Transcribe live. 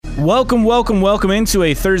Welcome into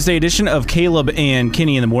a Thursday edition of Caleb and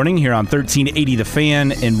Kenny in the Morning here on 1380 The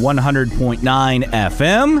Fan and 100.9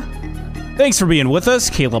 FM. Thanks for being with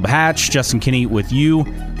us. Caleb Hatch, Justin Kinney with you.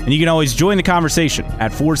 And you can always join the conversation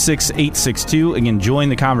at 46862. Again, join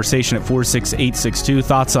the conversation at 46862.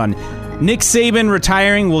 Thoughts on Nick Saban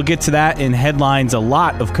retiring? We'll get to that in headlines. A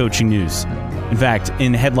lot of coaching news. In fact,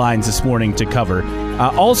 in headlines this morning to cover.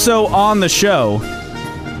 Also on the show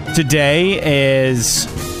today is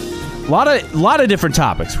a lot of different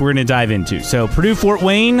topics we're going to dive into. So Purdue-Fort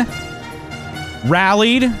Wayne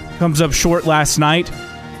rallied, comes up short last night.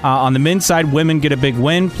 On the men's side, women get a big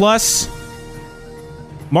win. Plus,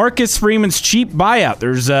 Marcus Freeman's cheap buyout.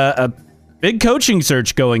 There's a big coaching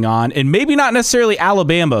search going on, and maybe not necessarily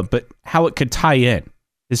Alabama, but how it could tie in.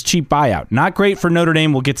 His cheap buyout. Not great for Notre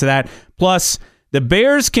Dame. We'll get to that. Plus, the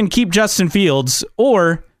Bears can keep Justin Fields,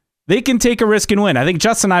 or they can take a risk and win. I think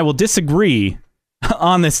Justin and I will disagree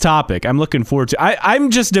on this topic. I'm looking forward to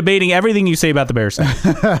I'm just debating everything you say about the Bears.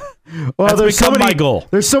 Well, there's become my goal.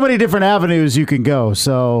 There's so many different avenues you can go,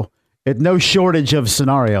 so no shortage of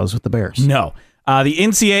scenarios with the Bears. No. The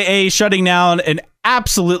NCAA shutting down an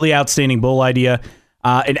absolutely outstanding bowl idea.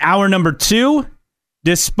 In hour number 2,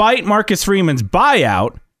 despite Marcus Freeman's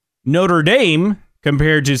buyout, Notre Dame,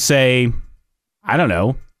 compared to, say, I don't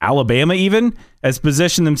know, Alabama even, has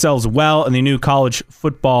positioned themselves well in the new college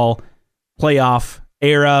football playoff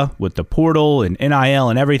era with the portal and NIL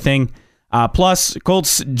and everything. Plus,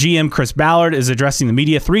 Colts GM Chris Ballard is addressing the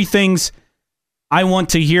media. 3 things I want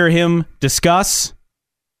to hear him discuss.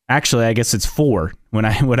 Actually, I guess it's 4 when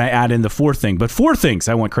I add in the 4th thing. But 4 things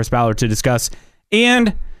I want Chris Ballard to discuss.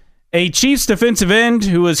 And a Chiefs defensive end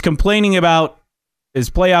who is complaining about his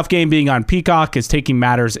playoff game being on Peacock is taking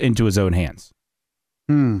matters into his own hands.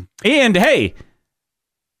 And hey,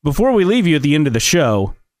 before we leave you at the end of the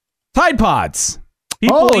show, Tide Pods.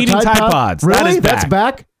 People eating Tide Pods. Really? That is back. That's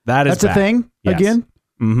back? That's a thing again?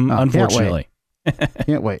 Mm-hmm. Unfortunately.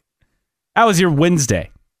 Can't wait. How was your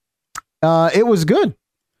Wednesday? It was good.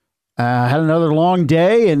 Had another long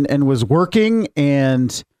day and was working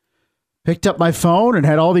and picked up my phone and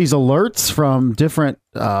had all these alerts from different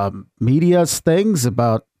media things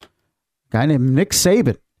about a guy named Nick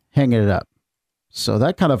Saban hanging it up. So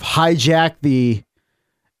that kind of hijacked the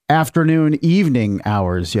afternoon, evening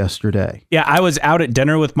hours yesterday. Yeah, I was out at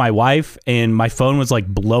dinner with my wife and my phone was like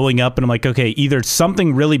blowing up and I'm like, okay, either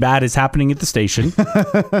something really bad is happening at the station,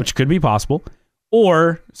 which could be possible,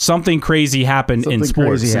 or something crazy happened in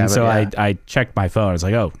sports. I checked my phone. I was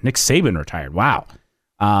like, oh, Nick Saban retired. Wow.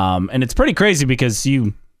 And it's pretty crazy because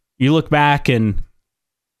you look back and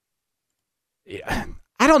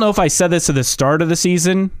I don't know if I said this at the start of the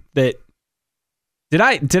season that Did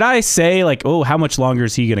I say like, oh, how much longer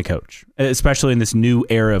is he going to coach, especially in this new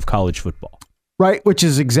era of college football? Right, which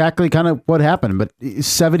is exactly kind of what happened. But he's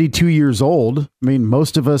 72 years old. I mean,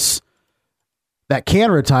 most of us that can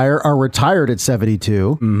retire are retired at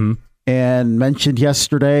 72. Mm-hmm. And mentioned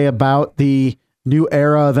yesterday about the new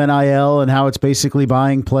era of NIL and how it's basically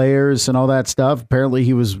buying players and all that stuff. Apparently,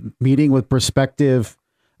 he was meeting with prospective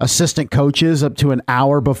assistant coaches up to an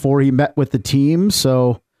hour before he met with the team.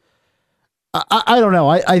 So I don't know.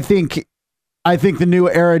 I think the new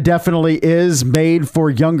era definitely is made for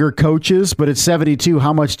younger coaches, but at 72,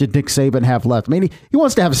 how much did Nick Saban have left? I mean, he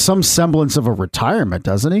wants to have some semblance of a retirement,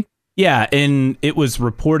 doesn't he? Yeah, and it was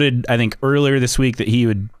reported, I think, earlier this week that he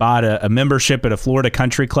had bought a membership at a Florida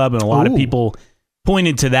country club, and a lot of people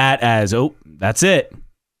pointed to that as, oh, that's it.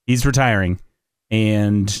 He's retiring.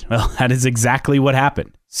 And, well, that is exactly what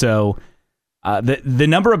happened. So the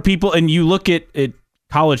number of people, and you look at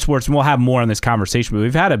college sports, and we'll have more on this conversation, but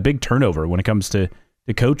we've had a big turnover when it comes to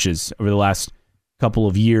the coaches over the last couple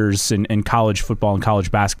of years in college football and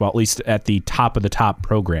college basketball, at least at the top of the top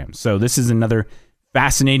programs. So this is another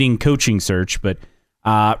fascinating coaching search, but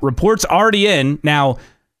reports already in. Now,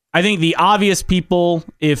 I think the obvious people,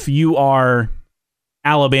 if you are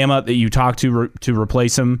Alabama, that you talk to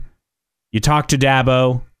replace him, you talk to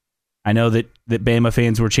Dabo. I know that Bama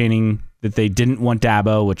fans were chanting that they didn't want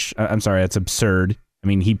Dabo, which I'm sorry, that's absurd. I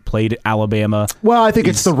mean, he played Alabama. Well, I think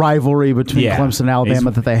it's the rivalry between Clemson and Alabama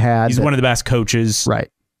that they had. He's one of the best coaches. Right.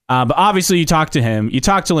 But obviously, you talk to him. You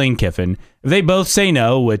talk to Lane Kiffin. If they both say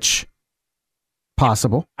no, which...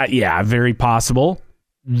 Possible. Yeah, very possible.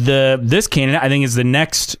 This candidate, I think, is the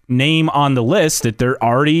next name on the list that they're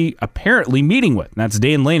already apparently meeting with. And that's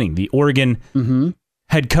Dan Lanning, the Oregon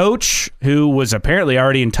head coach, who was apparently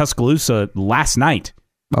already in Tuscaloosa last night,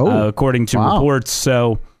 according to reports.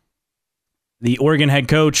 So... the Oregon head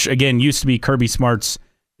coach, again, used to be Kirby Smart's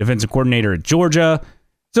defensive coordinator at Georgia.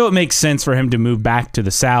 So it makes sense for him to move back to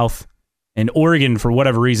the South And Oregon, for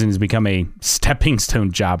whatever reason, has become a stepping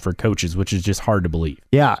stone job for coaches, which is just hard to believe.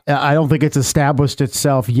 Yeah, I don't think it's established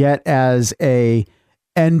itself yet as a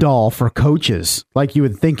end-all for coaches like you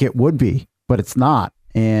would think it would be, but it's not.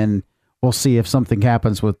 And we'll see if something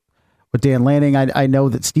happens with Dan Lanning. I know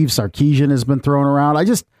that Steve Sarkisian has been thrown around.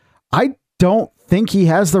 I don't think he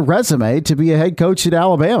has the resume to be a head coach at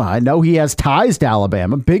Alabama. I know he has ties to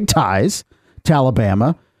Alabama, big ties to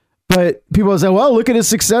Alabama. But people say, well, look at his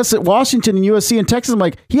success at Washington and USC and Texas. I'm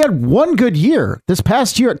like, he had one good year this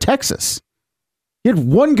past year at Texas. He had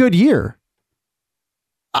one good year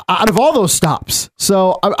out of all those stops.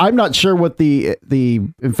 So I'm not sure what the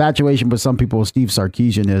infatuation with some people with Steve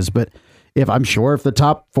Sarkisian is, but if the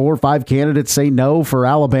top 4 or 5 candidates say no for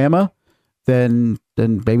Alabama, then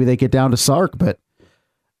maybe they get down to Sark. But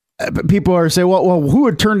people are saying, well, who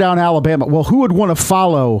would turn down Alabama? Well, who would want to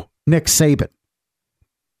follow Nick Saban?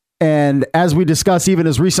 And as we discussed even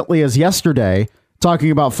as recently as yesterday,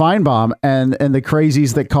 talking about Feinbaum and the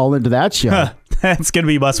crazies that call into that show. That's going to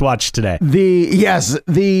be must watch today.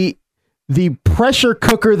 The pressure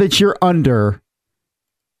cooker that you're under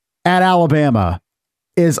at Alabama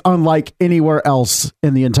is unlike anywhere else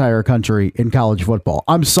in the entire country in college football.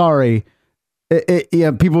 I'm sorry.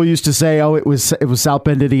 People used to say, oh, it was South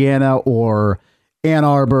Bend, Indiana or Ann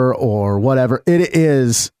Arbor or whatever. It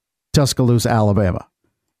is Tuscaloosa, Alabama.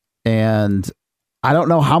 And I don't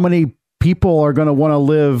know how many people are going to want to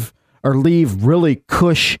live or leave really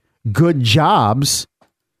cush good jobs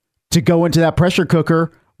to go into that pressure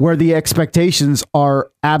cooker where the expectations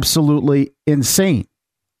are absolutely insane.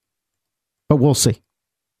 But we'll see.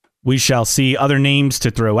 We shall see. Other names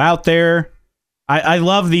to throw out there. I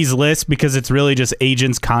love these lists because it's really just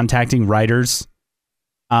agents contacting writers.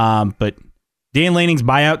 But Dan Lanning's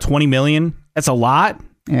buyout, $20 million. That's a lot.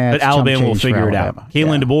 Yeah, but Alabama will figure it out.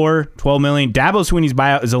 Kalen DeBoer, $12 million. Dabo Swinney's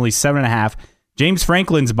buyout is only $7.5 million. James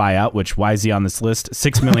Franklin's buyout, which why is he on this list?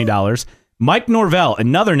 $6 million. Mike Norvell,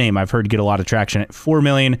 another name I've heard get a lot of traction at $4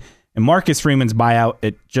 million. And Marcus Freeman's buyout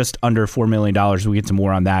at just under $4 million. We'll get to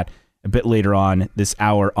more on that a bit later on this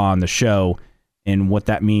hour on the show and what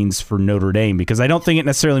that means for Notre Dame, because I don't think it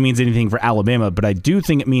necessarily means anything for Alabama, but I do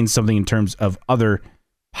think it means something in terms of other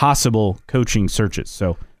possible coaching searches.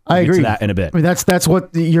 So I agree. Get to that in a bit. I mean, that's what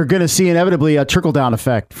you're going to see inevitably, a trickle down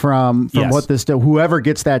effect from yes. what this whoever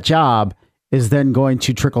gets that job is then going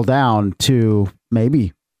to trickle down to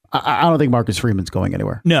maybe. I don't think Marcus Freeman's going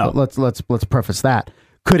anywhere. No, but let's preface that.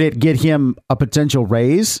 Could it get him a potential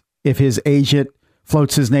raise if his agent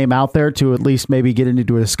floats his name out there to at least maybe get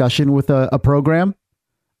into a discussion with a program?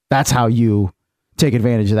 That's how you take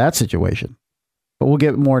advantage of that situation. But we'll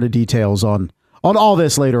get more into details on all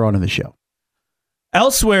this later on in the show.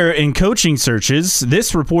 Elsewhere in coaching searches,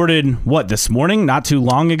 this reported, this morning, not too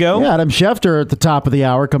long ago? Yeah, Adam Schefter at the top of the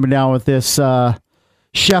hour coming down with this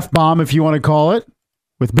chef bomb, if you want to call it,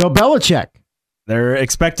 with Bill Belichick. They're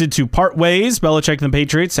expected to part ways, Belichick and the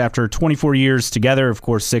Patriots, after 24 years together. Of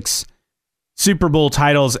course, 6 Super Bowl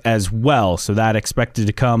titles as well. So that expected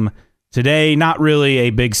to come today. Not really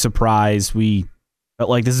a big surprise. We felt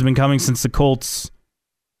like this has been coming since the Colts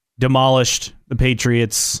demolished the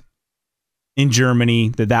Patriots in Germany.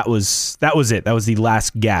 That was it. That was the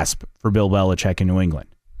last gasp for Bill Belichick in New England.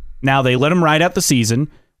 Now they let him ride out the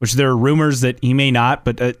season, which there are rumors that he may not,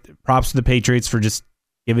 but props to the Patriots for just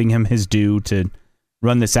giving him his due to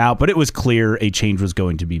run this out. But it was clear a change was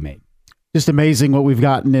going to be made. Just amazing what we've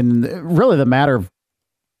gotten in really the matter of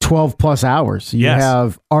 12 plus hours. You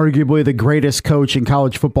have arguably the greatest coach in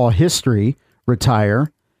college football history retire,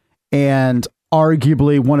 and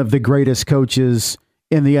arguably one of the greatest coaches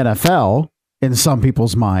in the NFL in some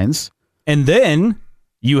people's minds. And then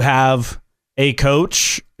you have a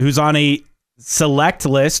coach who's on a select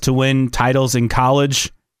list to win titles in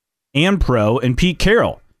college and pro, and Pete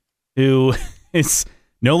Carroll, who is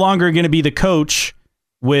no longer going to be the coach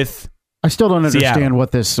with I still don't understand Seattle.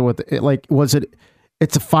 Was it?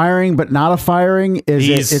 It's a firing, but not a firing.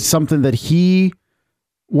 It's something that he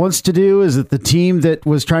wants to do? Is it the team that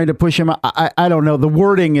was trying to push him? I don't know. The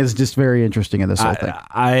wording is just very interesting in this whole thing.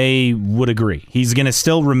 I would agree. He's going to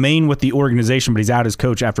still remain with the organization, but he's out as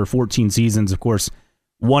coach after 14 seasons. Of course,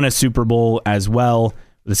 won a Super Bowl as well.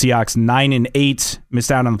 The Seahawks 9-8,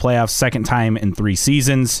 missed out on the playoffs second time in 3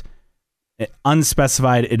 seasons. An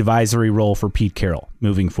unspecified advisory role for Pete Carroll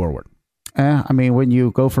moving forward. I mean, when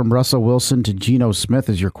you go from Russell Wilson to Geno Smith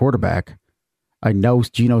as your quarterback, I know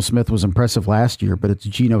Geno Smith was impressive last year, but it's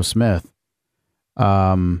Geno Smith.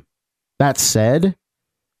 That said,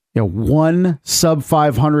 one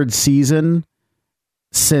sub-500 season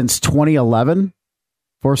since 2011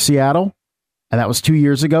 for Seattle, and that was 2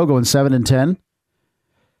 years ago, going 7-10.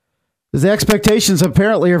 The expectations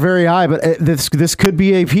apparently are very high, but this could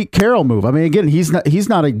be a Pete Carroll move. I mean, again, he's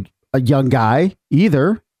not a young guy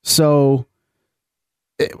either. So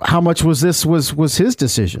how much was his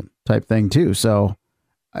decision type thing too? So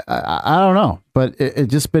I don't know, but it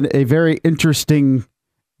just been a very interesting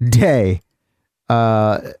day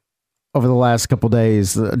over the last couple of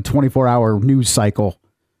days, the 24-hour news cycle.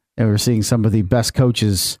 And we're seeing some of the best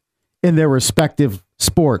coaches in their respective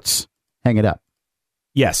sports hang it up.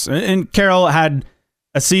 Yes, and Carroll had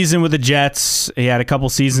a season with the Jets. He had a couple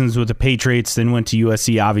seasons with the Patriots, then went to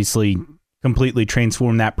USC, obviously completely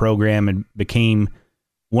transformed that program and became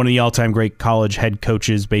one of the all-time great college head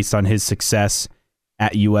coaches based on his success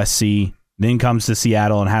at USC. Then comes to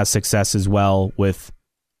Seattle and has success as well with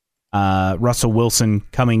Russell Wilson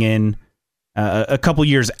coming in a couple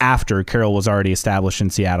years after Carroll was already established in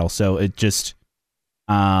Seattle. So it just...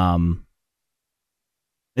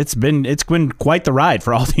 It's been quite the ride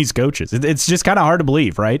for all these coaches. It's just kind of hard to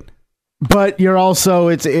believe, right? But you're also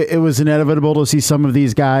it was inevitable to see some of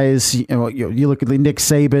these guys. You look at Nick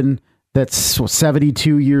Saban, that's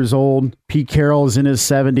 72 years old. Pete Carroll is in his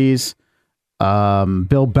 70s.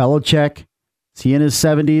 Bill Belichick, is he in his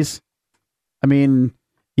 70s? I mean,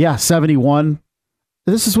 yeah, 71.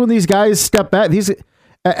 This is when these guys step back. These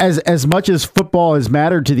as much as football has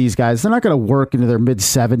mattered to these guys, they're not going to work into their mid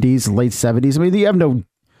 70s, late 70s. I mean, you have no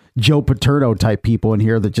Joe Paterno type people in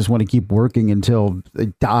here that just want to keep working until they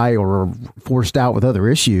die or are forced out with other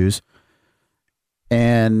issues.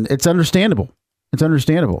 And it's understandable. It's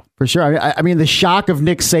understandable for sure. I mean, the shock of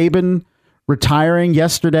Nick Saban retiring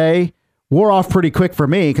yesterday wore off pretty quick for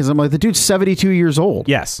me because I'm like, the dude's 72 years old.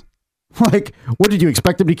 Yes. Like, what did you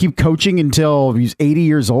expect him to keep coaching until he's 80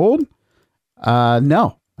 years old?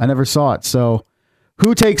 No, I never saw it. So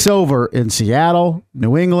who takes over in Seattle,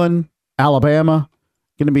 New England, Alabama?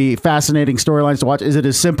 Going to be fascinating storylines to watch. Is it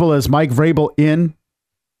as simple as Mike Vrabel in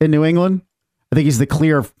New England? I think he's the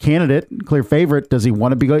clear candidate, clear favorite. Does he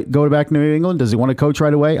want to go back to New England? Does he want to coach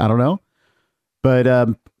right away? I don't know. But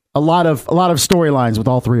a lot of storylines with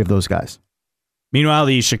all three of those guys. Meanwhile,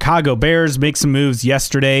 the Chicago Bears make some moves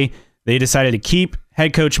yesterday. They decided to keep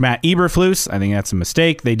head coach Matt Eberflus. I think that's a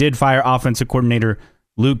mistake. They did fire offensive coordinator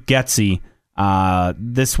Luke Getsy.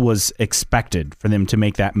 This was expected for them to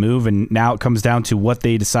make that move, and now it comes down to what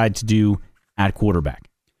they decide to do at quarterback.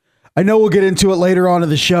 I know we'll get into it later on in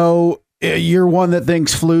the show. You're one that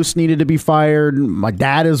thinks Flus needed to be fired. My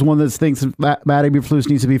dad is one that thinks Matt Eberflus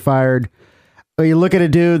needs to be fired. But you look at a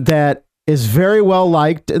dude that is very well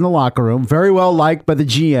liked in the locker room, very well liked by the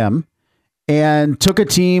GM, and took a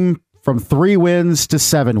team from 3 wins to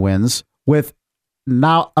 7 wins with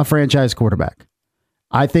not a franchise quarterback.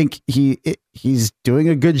 I think he's doing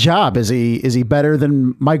a good job. Is he better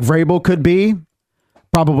than Mike Vrabel could be?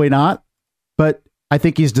 Probably not. But I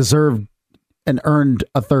think he's deserved and earned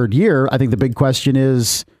a third year. I think the big question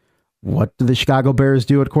is, what do the Chicago Bears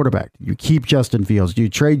do at quarterback? Do you keep Justin Fields? Do you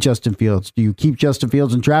trade Justin Fields? Do you keep Justin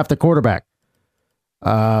Fields and draft a quarterback?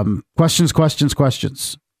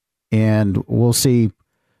 Questions. And we'll see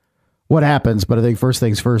what happens. But I think first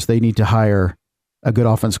things first, they need to hire a good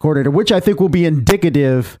offense coordinator, which I think will be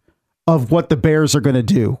indicative of what the Bears are going to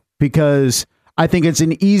do, because I think it's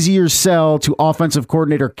an easier sell to offensive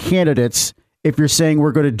coordinator candidates if you're saying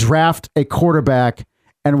we're going to draft a quarterback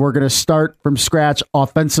and we're going to start from scratch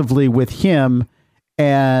offensively with him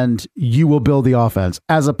and you will build the offense,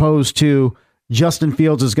 as opposed to Justin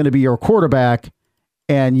Fields is going to be your quarterback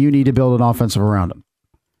and you need to build an offensive around him.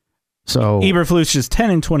 So Eberflus just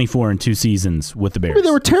 10-24 in 2 seasons with the Bears. I mean,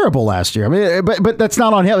 they were terrible last year. I mean, but that's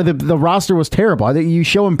not on him. The roster was terrible. I think you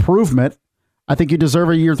show improvement. I think you deserve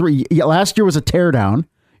a year 3. Last year was a teardown.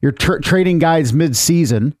 You're trading guys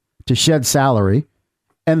mid-season to shed salary.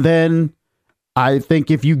 And then I think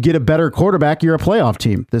if you get a better quarterback, you're a playoff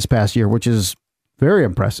team this past year, which is very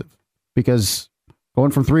impressive, because going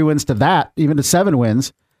from 3 wins to that, even to 7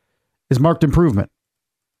 wins, is marked improvement.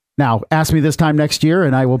 Now, ask me this time next year,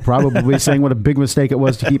 and I will probably be saying what a big mistake it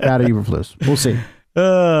was to keep Matt Eberflus. We'll see.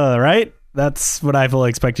 Right? That's what I fully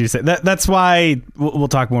expect you to say. That's why we'll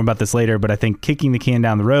talk more about this later, but I think kicking the can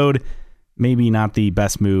down the road, maybe not the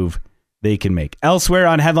best move they can make. Elsewhere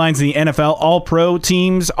on headlines in the NFL, all-pro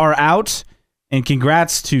teams are out, and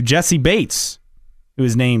congrats to Jesse Bates, who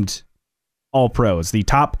is named all-pro as the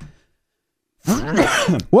top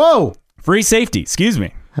Whoa! free safety. Excuse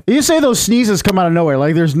me. You say those sneezes come out of nowhere.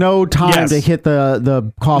 Like there's no time to hit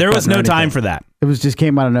the cough. There was no time for that. It was just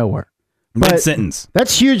came out of nowhere. Mid-sentence.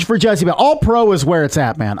 That's huge for Jesse. But all pro is where it's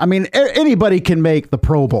at, man. I mean, anybody can make the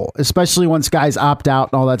Pro Bowl, especially once guys opt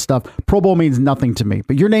out and all that stuff. Pro Bowl means nothing to me.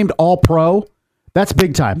 But you're named all pro. That's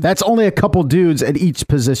big time. That's only a couple dudes at each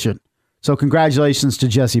position. So congratulations to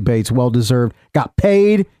Jesse Bates. Well-deserved. Got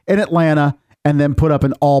paid in Atlanta and then put up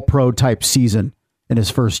an all-pro type season in his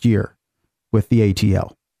first year with the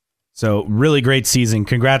ATL. So really great season.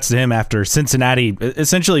 Congrats to him after Cincinnati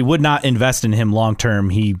essentially would not invest in him long-term.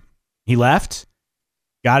 He left,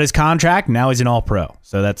 got his contract. Now he's an all-pro.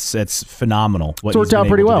 So that's phenomenal. It's worked out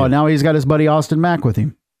pretty well. And now he's got his buddy Austin Mack with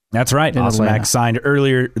him. That's right. Austin Mack signed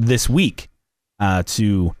earlier this week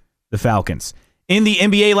to the Falcons. In the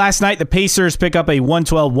NBA last night, the Pacers pick up a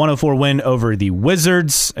 112-104 win over the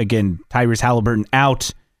Wizards. Again, Tyrese Halliburton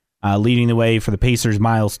out, leading the way for the Pacers.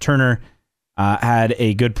 Miles Turner had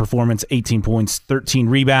a good performance, 18 points, 13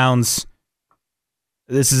 rebounds.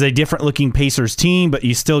 This is a different-looking Pacers team, but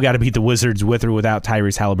you still got to beat the Wizards with or without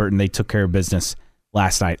Tyrese Halliburton. They took care of business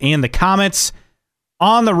last night. And the Comets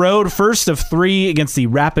on the road, first of 3 against the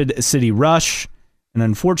Rapid City Rush. And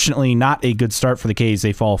unfortunately, not a good start for the K's.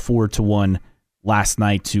 They fall 4-1 last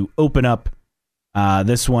night to open up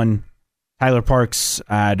this one. Tyler Parks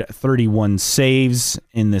had 31 saves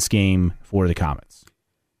in this game for the Comets.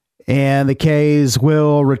 And the K's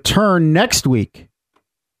will return next week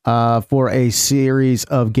for a series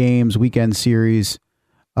of games, weekend series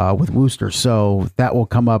with Worcester. So that will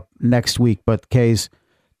come up next week. But the K's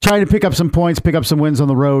trying to pick up some points, pick up some wins on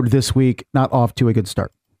the road this week. Not off to a good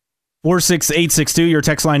start. 46862, your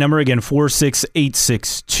text line number. Again,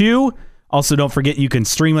 46862. Also, don't forget you can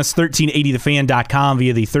stream us 1380thefan.com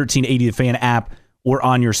via the 1380 The Fan app or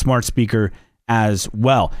on your smart speaker as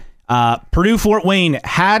well. Purdue-Fort Wayne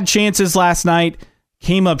had chances last night,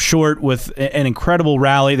 came up short with an incredible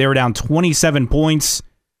rally. They were down 27 points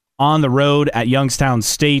on the road at Youngstown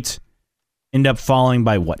State. End up falling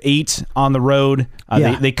by, 8 on the road.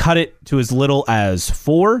 They cut it to as little as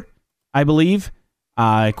 4, I believe.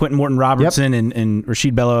 Quentin Morton-Robertson and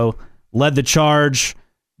Rasheed Bello led the charge.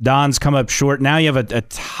 Dons come up short. Now you have a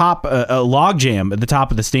logjam at the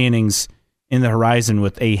top of the standings in the horizon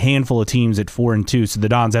with a handful of teams at 4-2. So the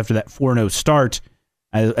Dons, after that 4-0 start,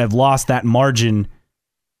 have lost that margin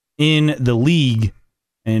in the league,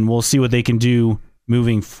 and we'll see what they can do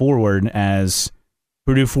moving forward as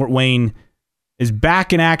Purdue-Fort Wayne is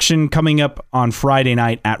back in action coming up on Friday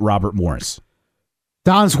night at Robert Morris.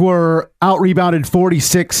 Dons were out-rebounded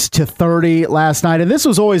 46-30 last night, and this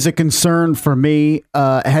was always a concern for me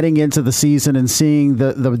heading into the season and seeing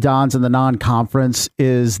the Dons in the non-conference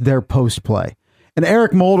is their post-play. And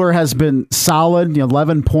Eric Mulder has been solid,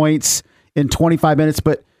 11 points in 25 minutes,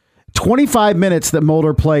 but 25 minutes that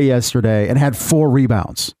Mulder played yesterday and had 4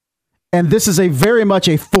 rebounds. And this is very much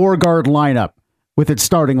a 4-guard lineup with its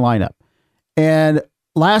starting lineup. And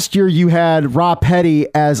last year you had Rob Petty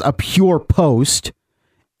as a pure post,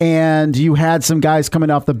 and you had some guys coming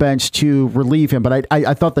off the bench to relieve him. But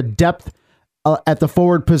I thought the depth at the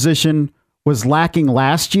forward position was lacking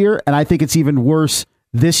last year, and I think it's even worse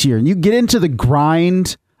this year. And you get into the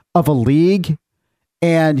grind of a league,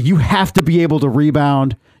 and you have to be able to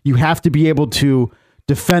rebound. You have to be able to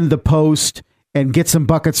defend the post and get some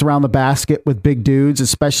buckets around the basket with big dudes,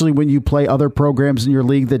 especially when you play other programs in your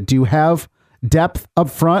league that do have depth up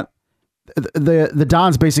front. The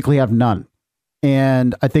Dons basically have none.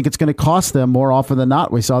 And I think it's going to cost them more often than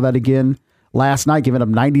not. We saw that again last night, giving up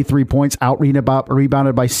 93 points,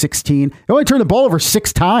 rebounded by 16. They only turned the ball over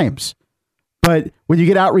 6 times. But when you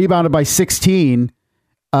get out-rebounded by 16,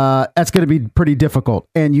 that's going to be pretty difficult.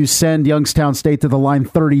 And you send Youngstown State to the line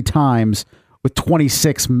 30 times with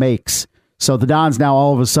 26 makes. So the Dons now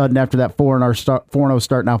all of a sudden, after that 4-0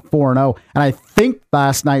 start, now 4-0. And I think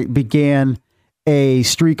last night began a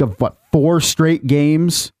streak of, 4 straight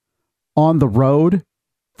games on the road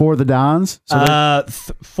for the Dons? So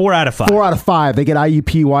 4 out of 5. 4 out of 5. They get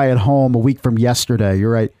IUPUI at home a week from yesterday.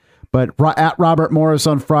 You're right. But at Robert Morris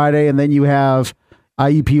on Friday, and then you have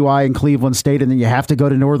IUPUI in Cleveland State, and then you have to go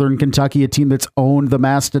to Northern Kentucky, a team that's owned the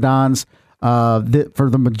Mastodons for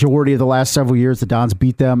the majority of the last several years. The Dons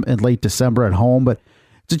beat them in late December at home. But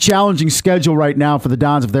it's a challenging schedule right now for the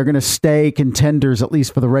Dons if they're going to stay contenders, at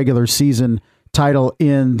least for the regular season title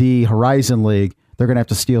in the Horizon League. They're going to have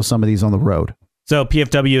to steal some of these on the road. So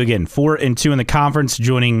PFW, again, 4-2 in the conference,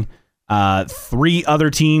 joining 3 other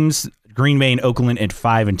teams, Green Bay and Oakland at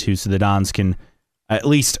 5-2. So the Dons can at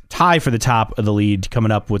least tie for the top of the lead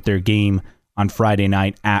coming up with their game on Friday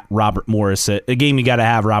night at Robert Morris. A game you got to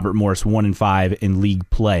have Robert Morris 1-5 in league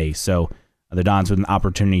play. So the Dons with an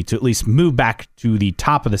opportunity to at least move back to the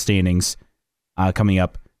top of the standings coming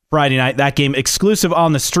up Friday night. That game exclusive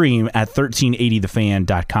on the stream at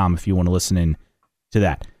 1380thefan.com if you want to listen in to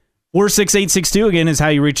that. 46862 again is how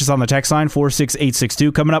you reach us on the text line.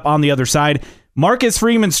 46862. Coming up on the other side, Marcus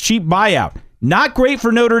Freeman's cheap buyout. Not great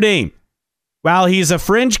for Notre Dame. while he's a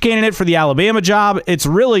fringe candidate for the Alabama job, it's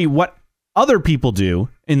really what other people do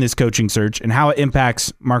in this coaching search and how it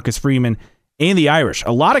impacts Marcus Freeman and the Irish.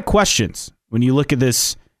 A lot of questions when you look at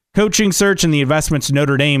this coaching search and the investments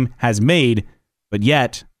Notre Dame has made, but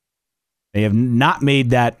yet they have not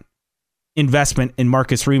made that investment in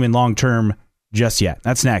Marcus Freeman long-term just yet.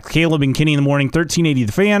 That's next. Caleb and Kenny in the morning, 1380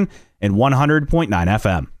 The Fan and 100.9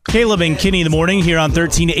 FM. Caleb and Kenny in the morning here on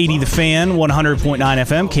 1380 The Fan, 100.9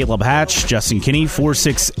 FM. Caleb Hatch, Justin Kinney,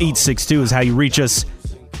 46862 is how you reach us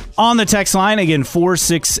on the text line. Again,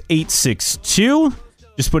 46862.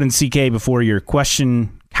 Just put in CK before your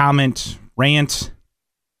question, comment, rant.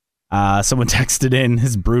 Someone texted in, this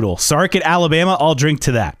is brutal. Sark at Alabama, I'll drink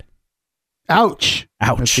to that. Ouch.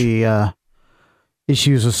 Ouch. With the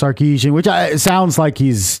issues with Sarkisian, which it sounds like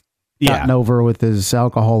he's gotten over with his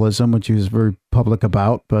alcoholism, which he was very public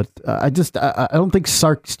about. But I don't think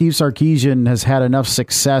Steve Sarkisian has had enough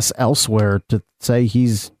success elsewhere to say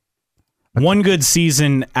he's... One good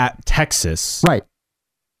season at Texas. Right.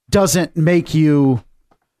 Doesn't make you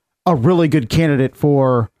a really good candidate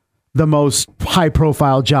for the most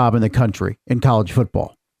high-profile job in the country in college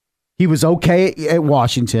football. He was okay at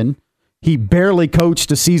Washington. He barely coached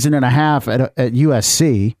a season and a half at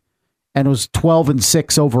USC and was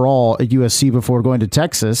 12-6 overall at USC before going to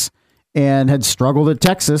Texas and had struggled at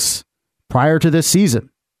Texas prior to this season.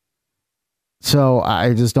 So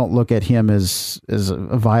I just don't look at him as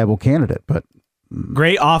a viable candidate. But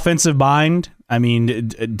great offensive mind. I mean,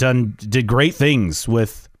 did great things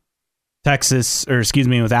with Texas,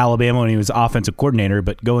 with Alabama when he was offensive coordinator.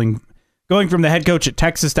 But going from the head coach at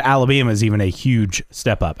Texas to Alabama is even a huge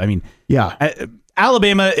step up. I mean,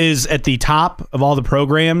 Alabama is at the top of all the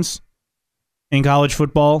programs in college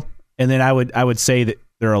football, and then I would say that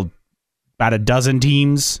there are about a dozen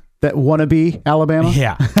teams that want to be Alabama?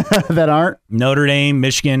 Yeah. That aren't? Notre Dame,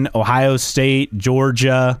 Michigan, Ohio State,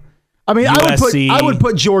 Georgia. I mean, USC. I would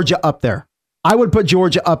put Georgia up there. I would put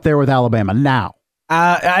Georgia up there with Alabama now.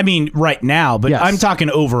 I mean, right now, but yes. I'm talking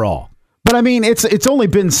overall. But I mean, it's only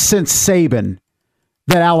been since Saban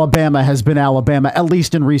that Alabama has been Alabama, at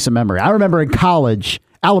least in recent memory. I remember in college,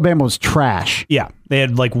 Alabama was trash. Yeah. They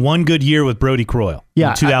had like one good year with Brody Croyle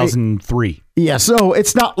in 2003. So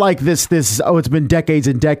it's not like this, it's been decades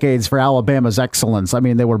and decades for Alabama's excellence. I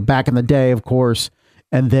mean, they were back in the day, of course,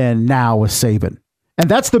 and then now with Saban. And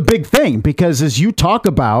that's the big thing, because as you talk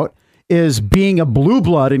about, is being a blue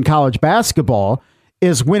blood in college basketball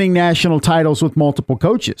is winning national titles with multiple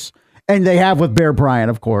coaches. And they have with Bear Bryant,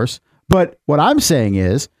 of course. But what I'm saying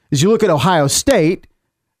is you look at Ohio State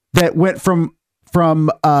that went from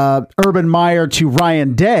Urban Meyer to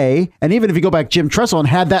Ryan Day, and even if you go back Jim Tressel and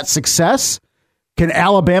had that success, can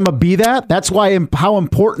Alabama be that? That's why how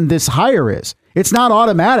important this hire is. It's not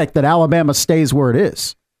automatic that Alabama stays where it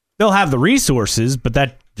is. They'll have the resources, but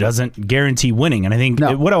that doesn't guarantee winning. And I think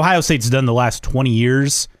what Ohio State's done the last 20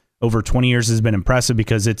 years, over 20 years, has been impressive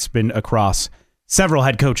because it's been across several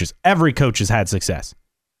head coaches. Every coach has had success.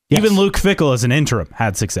 Yes. Even Luke Fickell as an interim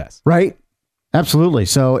had success. Right. Absolutely.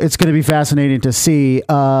 So it's going to be fascinating to see.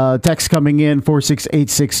 Text coming in,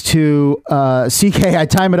 46862. CK, I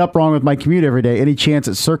time it up wrong with my commute every day. Any chance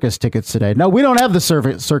at circus tickets today? No, we don't have the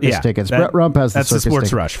circus tickets. Brett Rump has the circus tickets. That's the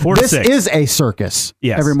Sports Rush. 4 to 6. This is a circus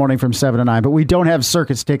every morning from 7 to 9, but we don't have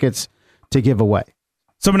circus tickets to give away.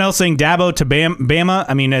 Someone else saying Dabo to Bama.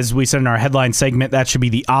 I mean, as we said in our headline segment, that should be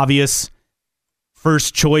the obvious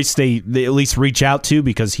first choice they at least reach out to,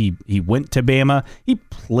 because he went to Bama. He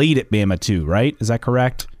played at Bama too, right? Is that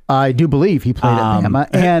correct? I do believe he played at Bama.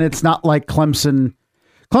 And it's not like Clemson.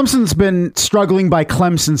 Clemson's been struggling by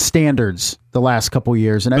Clemson standards the last couple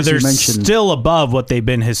years. And as you mentioned, still above what they've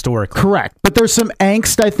been historically. Correct. But there's some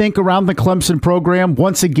angst, I think, around the Clemson program.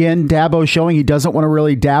 Once again, Dabo showing he doesn't want to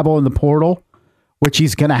really dabble in the portal, which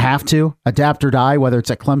he's going to have to adapt or die, whether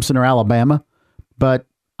it's at Clemson or Alabama. But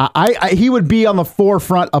he would be on the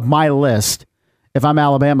forefront of my list if I'm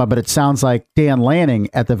Alabama, but it sounds like Dan Lanning,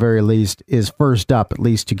 at the very least, is first up, at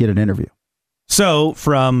least to get an interview. So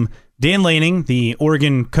from Dan Lanning, the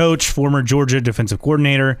Oregon coach, former Georgia defensive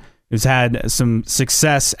coordinator, who's had some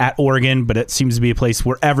success at Oregon, but it seems to be a place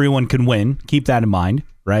where everyone can win. Keep that in mind,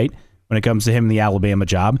 right? When it comes to him and the Alabama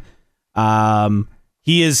job.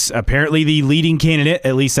 He is apparently the leading candidate,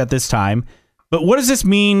 at least at this time. But what does this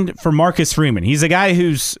mean for Marcus Freeman? He's a guy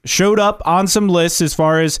who's showed up on some lists as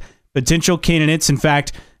far as potential candidates. In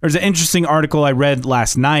fact, there's an interesting article I read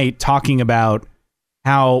last night talking about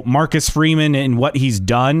how Marcus Freeman and what he's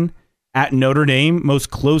done at Notre Dame most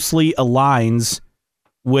closely aligns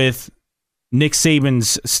with Nick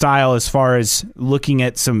Saban's style as far as looking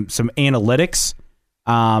at some analytics.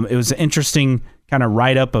 It was an interesting kind of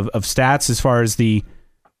write-up of stats as far as the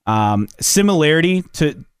similarity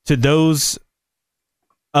to those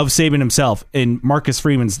of Saban himself, and Marcus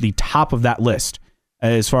Freeman's the top of that list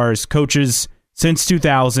as far as coaches since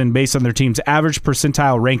 2000 based on their team's average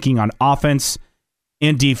percentile ranking on offense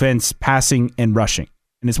and defense, passing and rushing.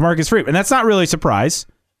 And it's Marcus Freeman. And that's not really a surprise.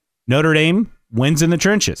 Notre Dame wins in the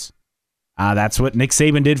trenches. That's what Nick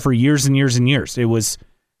Saban did for years and years and years. It was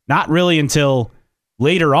not really until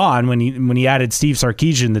later on when he added Steve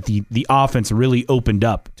Sarkisian that the offense really opened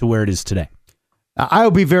up to where it is today. I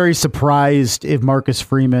would be very surprised if Marcus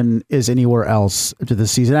Freeman is anywhere else to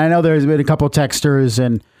this season. I know there's been a couple of texters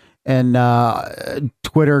and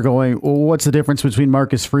Twitter going, well, what's the difference between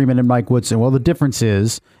Marcus Freeman and Mike Woodson? Well, the difference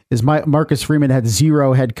is Marcus Freeman had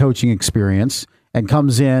 0 head coaching experience and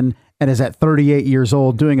comes in and is at 38 years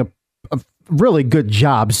old doing a really good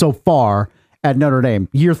job so far at Notre Dame.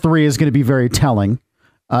 Year 3 is going to be very telling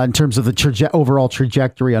in terms of the overall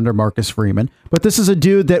trajectory under Marcus Freeman. But this is a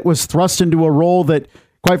dude that was thrust into a role that,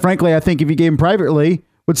 quite frankly, I think if you gave him privately,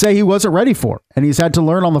 would say he wasn't ready for, and he's had to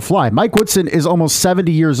learn on the fly. Mike Woodson is almost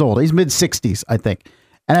 70 years old. He's mid-60s, I think,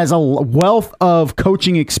 and has a wealth of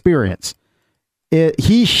coaching experience.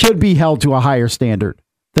 He should be held to a higher standard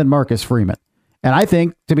than Marcus Freeman. And I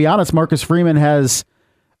think, to be honest, Marcus Freeman has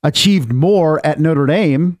achieved more at Notre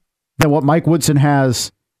Dame than what Mike Woodson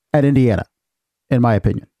has at Indiana, in my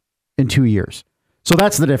opinion, in 2 years. So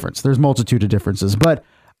that's the difference. There's multitude of differences. But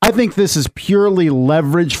I think this is purely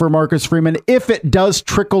leverage for Marcus Freeman. If it does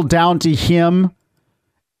trickle down to him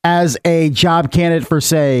as a job candidate for,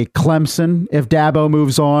 say, Clemson, if Dabo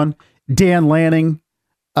moves on, Dan Lanning,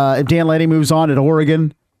 if Dan Lanning moves on at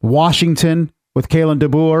Oregon, Washington with Kalen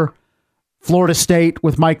DeBoer, Florida State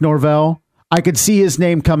with Mike Norvell, I could see his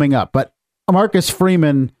name coming up. But Marcus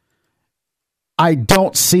Freeman, I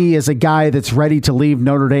don't see as a guy that's ready to leave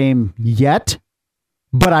Notre Dame yet.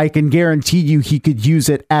 But I can guarantee you he could use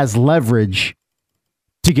it as leverage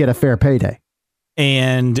to get a fair payday.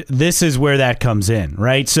 And this is where that comes in,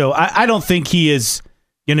 right? So I don't think he is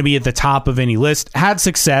going to be at the top of any list. Had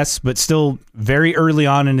success, but still very early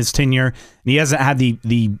on in his tenure. And he hasn't had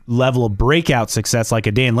the level of breakout success like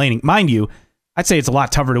a Dan Lanning. Mind you, I'd say it's a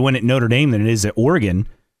lot tougher to win at Notre Dame than it is at Oregon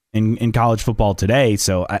in college football today.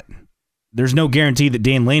 So there's no guarantee that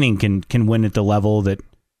Dan Lanning can win at the level that,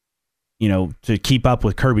 to keep up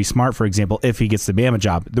with Kirby Smart, for example, if he gets the Bama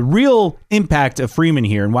job. The real impact of Freeman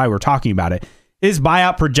here and why we're talking about it is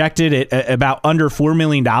buyout projected at about under $4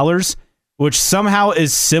 million, which somehow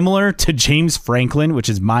is similar to James Franklin, which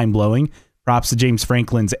is mind-blowing. Props to James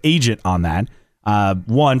Franklin's agent on that.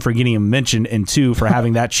 1, for getting him mentioned, and 2, for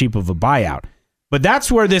having that cheap of a buyout. But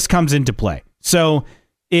that's where this comes into play. So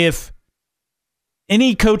if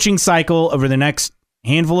any coaching cycle over the next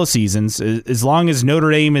handful of seasons, as long as Notre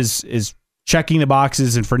Dame is checking the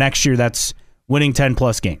boxes, and for next year that's winning 10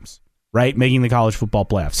 plus games, right? Making the college football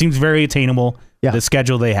playoff. Seems very attainable, the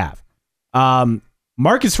schedule they have.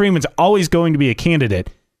 Marcus Freeman's always going to be a candidate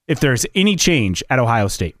if there's any change at Ohio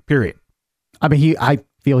State, period. I mean, I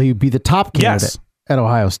feel he'd be the top candidate at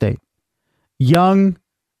Ohio State. Young,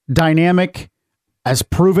 dynamic, has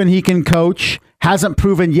proven he can coach, hasn't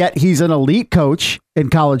proven yet he's an elite coach in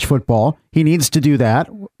college football. He needs to do that,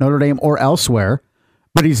 Notre Dame or elsewhere,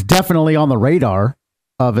 but he's definitely on the radar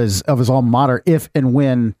of his alma mater if and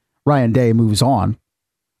when Ryan Day moves on.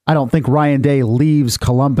 I don't think Ryan Day leaves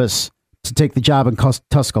Columbus to take the job in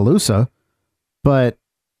Tuscaloosa, but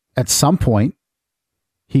at some point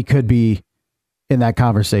he could be in that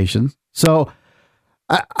conversation. So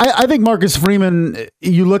I think Marcus Freeman,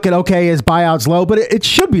 you look at, his buyout's low, but it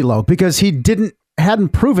should be low because he hadn't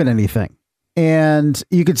proven anything. And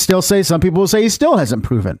you could still say, some people will say he still hasn't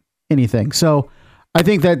proven anything. So I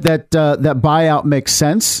think that buyout makes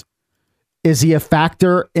sense. Is he a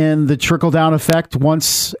factor in the trickle down effect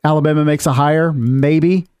once Alabama makes a hire?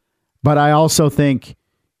 Maybe. But I also think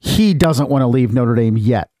he doesn't want to leave Notre Dame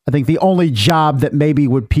yet. I think the only job that maybe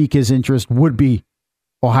would pique his interest would be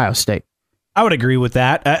Ohio State. I would agree with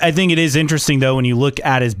that. I think it is interesting, though, when you look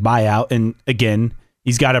at his buyout, and again,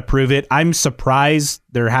 he's got to prove it. I'm surprised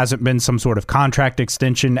there hasn't been some sort of contract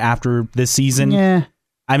extension after this season. Yeah.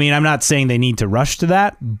 I mean, I'm not saying they need to rush to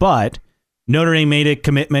that, but Notre Dame made a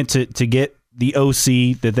commitment to get the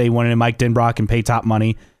OC that they wanted in Mike Denbrock and pay top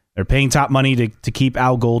money. They're paying top money to keep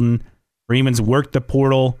Al Golden. Freeman's worked the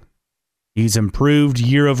portal. He's improved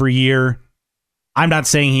year over year. I'm not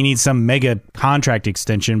saying he needs some mega contract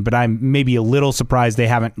extension, but I'm maybe a little surprised they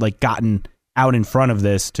haven't gotten out in front of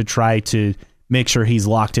this to try to make sure he's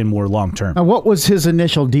locked in more long term. Now, what was his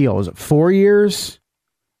initial deal? Was it 4 years?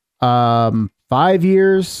 5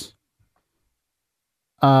 years?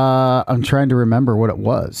 I'm trying to remember what it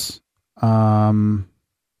was. I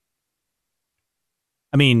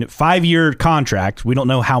mean, 5-year contract. We don't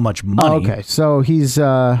know how much money. Okay, so he's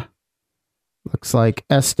looks like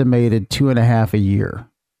estimated $2.5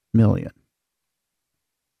 million.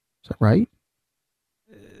 Is that right?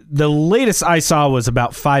 The latest I saw was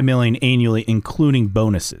about $5 million annually, including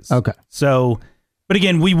bonuses. Okay. So, but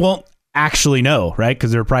again, we won't actually know, right?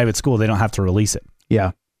 Because they're a private school; they don't have to release it.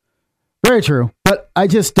 Yeah, very true. But I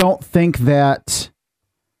just don't think that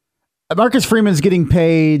Marcus Freeman's getting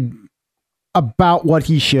paid about what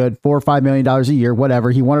he should, $4 or $5 million a year,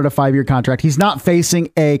 whatever. He wanted a 5-year contract. He's not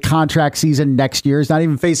facing a contract season next year. He's not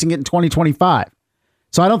even facing it in 2025.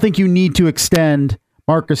 So I don't think you need to extend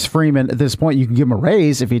Marcus Freeman at this point. You can give him a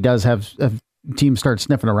raise if he does have a team start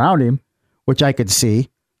sniffing around him, which I could see.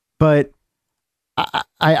 But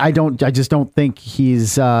I just don't think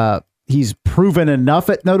he's proven enough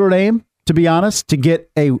at Notre Dame, to be honest, to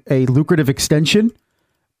get a lucrative extension.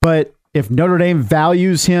 But if Notre Dame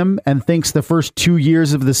values him and thinks the first 2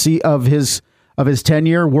 years of his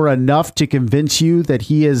tenure were enough to convince you that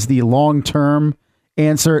he is the long-term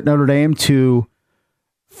answer at Notre Dame to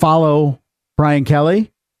follow Brian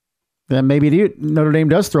Kelly, then maybe Notre Dame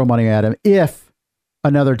does throw money at him if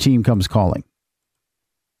another team comes calling.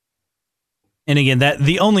 And again,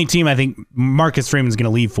 the only team I think Marcus Freeman's going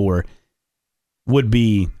to leave for would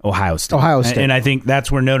be Ohio State. And I think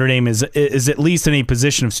that's where Notre Dame is at least in a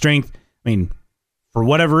position of strength. I mean, for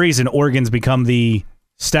whatever reason, Oregon's become the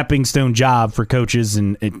stepping stone job for coaches,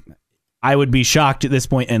 and I would be shocked at this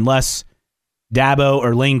point unless Dabo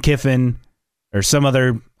or Lane Kiffin or some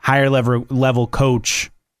other higher level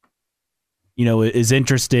coach, is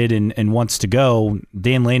interested and wants to go.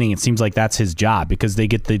 Dan Lanning, it seems like that's his job because they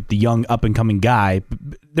get the young up and coming guy.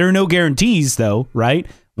 There are no guarantees though, right?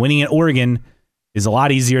 Winning at Oregon is a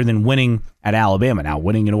lot easier than winning at Alabama. Now,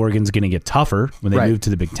 winning at Oregon is going to get tougher when they move to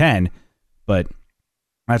the Big Ten, but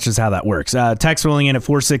that's just how that works. Text rolling in at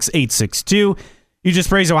 46862. You just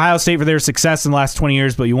praise Ohio State for their success in the last 20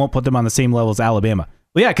 years, but you won't put them on the same level as Alabama.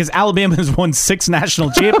 Well, yeah, because Alabama has won 6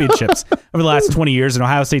 national championships over the last 20 years, and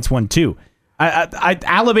Ohio State's won 2.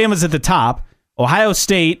 Alabama's at the top. Ohio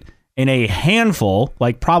State in a handful,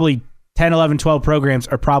 like probably 10, 11, 12 programs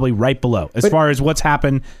are probably right below as far as what's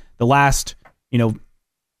happened the last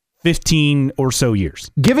 15 or so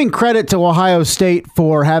years. Giving credit to Ohio State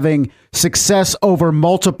for having success over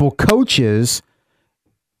multiple coaches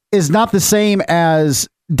is not the same as,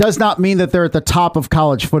 does not mean that they're at the top of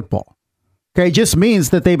college football. Okay, it just means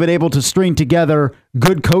that they've been able to string together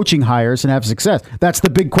good coaching hires and have success. That's the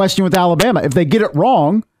big question with Alabama. If they get it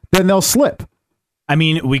wrong, then they'll slip. I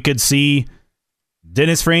mean, we could see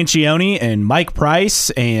Dennis Franchione and Mike Price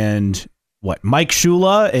and Mike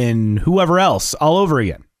Shula and whoever else all over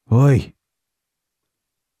again. Oy.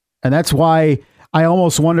 And that's why I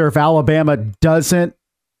almost wonder if Alabama doesn't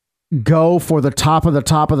go for the top of the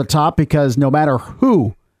top of the top, because no matter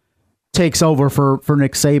who takes over for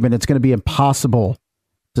Nick Saban, it's going to be impossible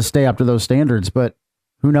to stay up to those standards. But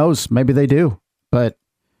who knows? Maybe they do. But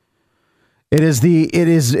it is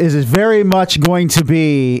very much going to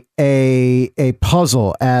be a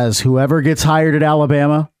puzzle, as whoever gets hired at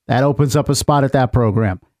Alabama, that opens up a spot at that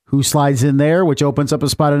program. Who slides in there, which opens up a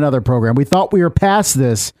spot at another program. We thought we were past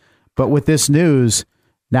this, but with this news,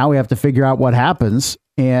 now we have to figure out what happens.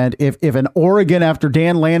 And if an Oregon, after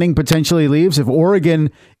Dan Lanning potentially leaves, if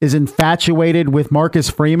Oregon is infatuated with Marcus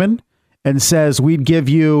Freeman and says, we'd give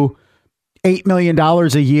you $8 million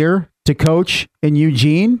a year to coach in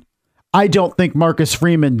Eugene, I don't think Marcus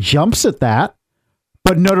Freeman jumps at that,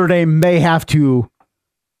 but Notre Dame may have to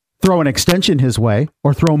throw an extension his way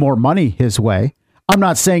or throw more money his way. I'm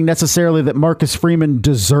not saying necessarily that Marcus Freeman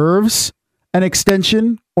deserves an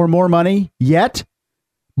extension or more money yet,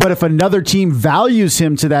 but if another team values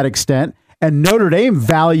him to that extent and Notre Dame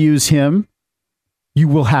values him, you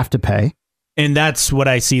will have to pay. And that's what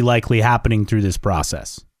I see likely happening through this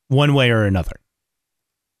process, one way or another.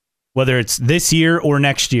 Whether it's this year or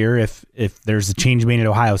next year, if there's a change made at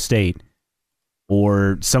Ohio State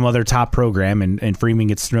or some other top program and Freeman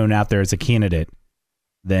gets thrown out there as a candidate,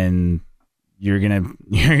 then you're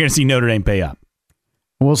gonna see Notre Dame pay up.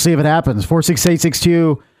 We'll see if it happens.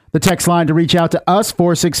 46862, the text line to reach out to us.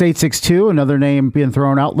 46862. Another name being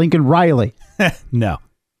thrown out, Lincoln Riley. No,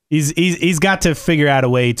 he's got to figure out a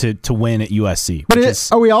way to win at USC.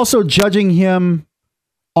 But are we also judging him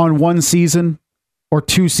on one season or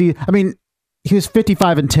 2 seasons? I mean, he was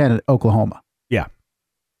 55-10 at Oklahoma. Yeah,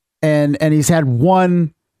 and he's had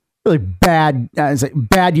one really bad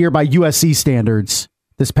year by USC standards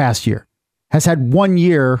this past year. Has had 1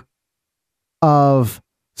 year of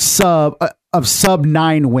sub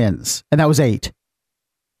 9 wins, and that was 8.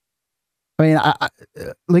 I mean,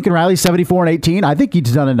 Lincoln Riley 74-18. I think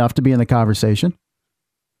he's done enough to be in the conversation.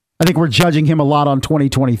 I think we're judging him a lot on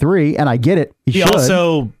 2023, and I get it. He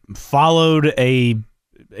also followed a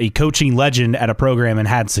coaching legend at a program and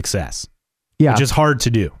had success. Yeah, which is hard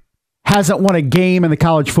to do. Hasn't won a game in the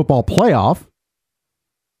college football playoff.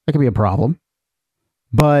 That could be a problem.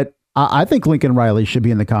 But I think Lincoln Riley should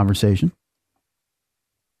be in the conversation.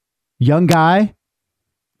 Young guy.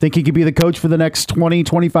 Think he could be the coach for the next 20,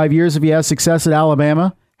 25 years if he has success at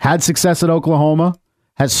Alabama. Had success at Oklahoma.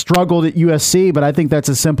 Has struggled at USC, but I think that's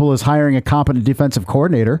as simple as hiring a competent defensive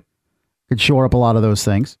coordinator. Could shore up a lot of those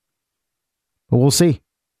things. But we'll see.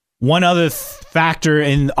 One other factor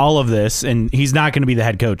in all of this, and he's not going to be the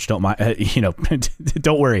head coach. Don't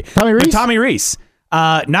worry. Tommy Rees? Tommy Rees.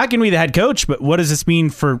 Not going to be the head coach, but what does this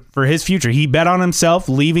mean for his future? He bet on himself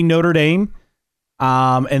leaving Notre Dame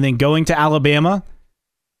and then going to Alabama.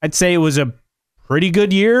 I'd say it was a pretty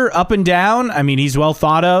good year, up and down. I mean, he's well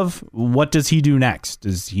thought of. What does he do next?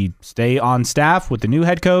 Does he stay on staff with the new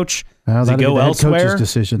head coach? Does he go elsewhere? Head coach's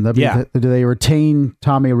decision. Do they retain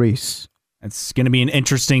Tommy Rees? It's going to be an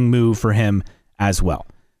interesting move for him as well.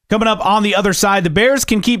 Coming up on the other side, the Bears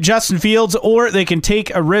can keep Justin Fields or they can take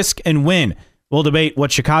a risk and win. We'll debate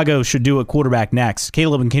what Chicago should do at quarterback next.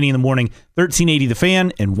 Caleb and Kenny in the morning, 1380 The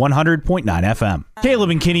Fan and 100.9 FM. Caleb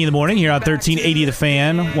and Kenny in the morning here on 1380 The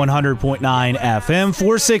Fan, 100.9 FM.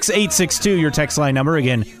 46862, your text line number.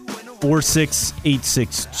 Again,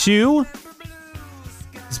 46862.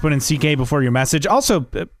 Just put in CK before your message. Also,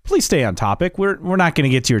 please stay on topic. We're not going to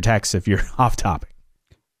get to your texts if you're off topic.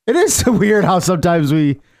 It is so weird how sometimes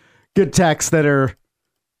we get texts that are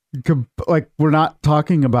like we're not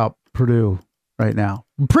talking about Purdue right now.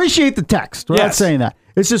 Appreciate the text. We're not saying that.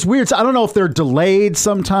 It's just weird. So I don't know if they're delayed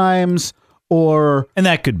sometimes and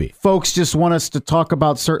that could be. Folks just want us to talk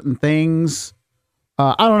about certain things.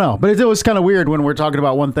 I don't know. But it was kind of weird when we're talking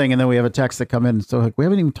about one thing and then we have a text that come in. So like, we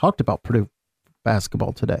haven't even talked about Purdue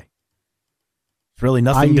basketball today. It's really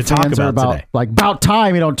nothing to talk about today. Like about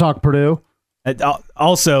time you don't talk Purdue.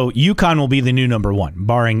 Also, UConn will be the new number 1,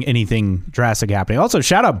 barring anything drastic happening. Also,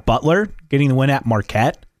 shout out Butler getting the win at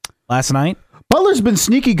Marquette last night. Butler's been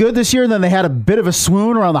sneaky good this year, and then they had a bit of a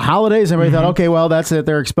swoon around the holidays. Everybody thought, okay, well, that's it.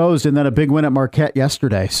 They're exposed, and then a big win at Marquette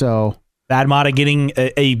yesterday. So Thad Matta getting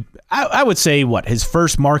I would say, his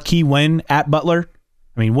first marquee win at Butler.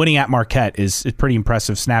 I mean, winning at Marquette is pretty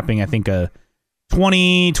impressive, snapping, I think, a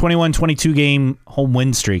 20, 21, 22 game home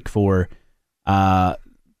win streak for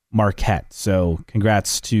Marquette. So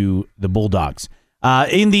congrats to the Bulldogs.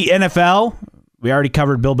 In the NFL, we already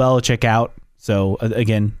covered Bill Belichick out. So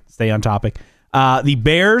again, stay on topic. The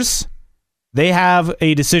Bears, they have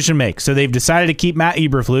a decision to make. So they've decided to keep Matt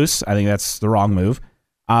Eberflus. I think that's the wrong move.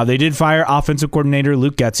 They did fire offensive coordinator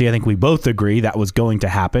Luke Getsy. I think we both agree that was going to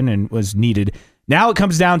happen and was needed. Now it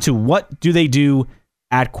comes down to what do they do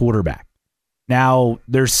at quarterback? Now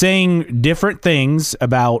they're saying different things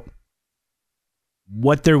about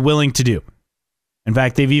what they're willing to do. In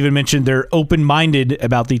fact, they've even mentioned they're open-minded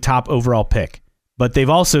about the top overall pick. But they've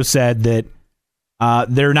also said that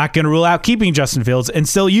they're not going to rule out keeping Justin Fields and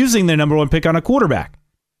still using their number 1 pick on a quarterback,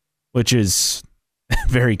 which is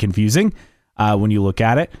very confusing when you look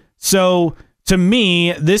at it. So to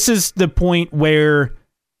me, this is the point where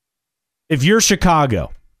if you're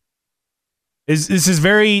Chicago, this is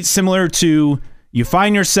very similar to you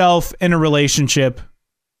find yourself in a relationship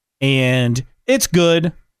and it's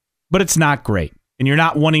good, but it's not great. And you're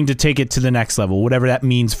not wanting to take it to the next level, whatever that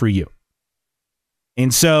means for you.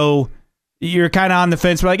 And so you're kind of on the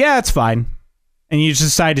fence. We're like, yeah, it's fine. And you just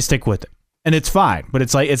decide to stick with it. And it's fine. But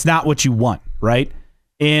it's like, it's not what you want, right?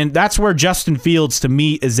 And that's where Justin Fields, to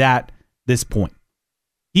me, is at this point.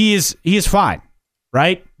 He is fine,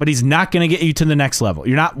 right? But he's not going to get you to the next level.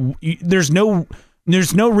 There's no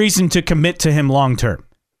reason to commit to him long term.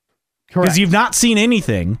 Because you've not seen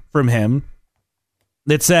anything from him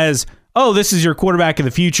that says, oh, this is your quarterback of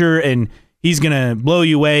the future and he's going to blow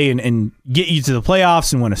you away and get you to the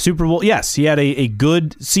playoffs and win a Super Bowl. Yes, he had a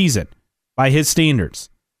good season by his standards.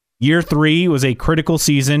 Year 3 was a critical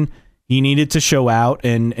season. He needed to show out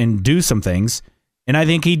and do some things, and I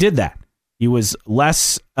think he did that. He was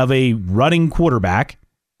less of a running quarterback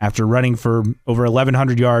after running for over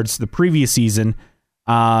 1,100 yards the previous season.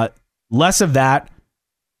 Less of that,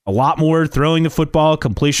 a lot more throwing the football.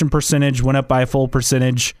 Completion percentage went up by a full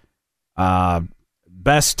percentage.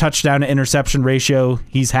 Best touchdown to interception ratio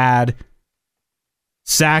he's had.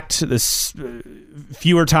 Sacked this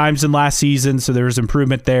fewer times than last season, so there was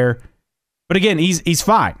improvement there. But again, he's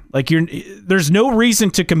fine. Like there's no reason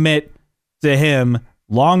to commit to him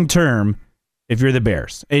long term if you're the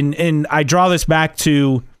Bears. And I draw this back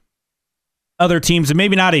to other teams, and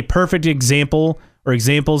maybe not a perfect example or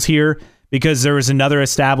examples here because there was another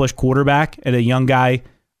established quarterback and a young guy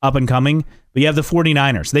up and coming. But you have the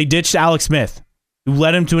 49ers. They ditched Alex Smith, who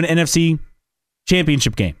led him to an NFC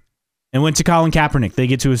championship game, and went to Colin Kaepernick. They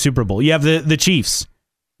get to a Super Bowl. You have the Chiefs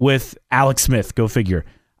with Alex Smith, go figure.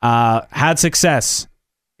 Had success,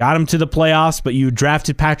 got him to the playoffs, but you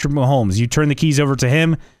drafted Patrick Mahomes. You turn the keys over to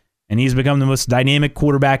him, and he's become the most dynamic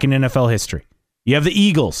quarterback in NFL history. You have the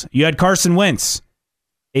Eagles. You had Carson Wentz,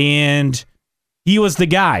 and he was the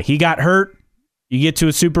guy. He got hurt. You get to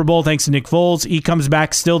a Super Bowl thanks to Nick Foles. He comes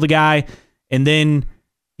back, still the guy, and then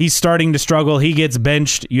he's starting to struggle. He gets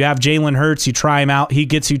benched. You have Jalen Hurts. You try him out. He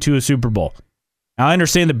gets you to a Super Bowl. Now, I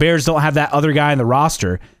understand the Bears don't have that other guy in the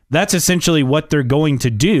roster. That's essentially what they're going to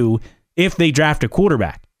do if they draft a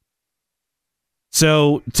quarterback.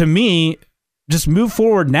 So, to me, just move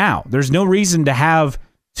forward now. There's no reason to have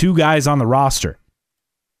two guys on the roster.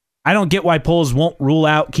 I don't get why Poles won't rule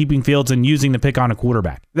out keeping Fields and using the pick on a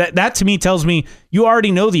quarterback. That to me tells me you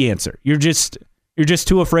already know the answer. You're just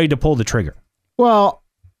too afraid to pull the trigger. Well,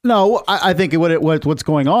 no, I think what's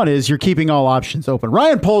going on is you're keeping all options open.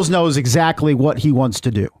 Ryan Poles knows exactly what he wants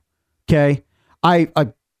to do. Okay, I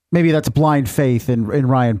maybe that's blind faith in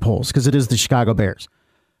Ryan Poles because it is the Chicago Bears.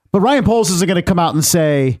 But Ryan Poles isn't going to come out and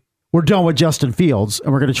say we're done with Justin Fields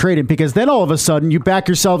and we're going to trade him, because then all of a sudden you back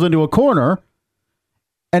yourselves into a corner.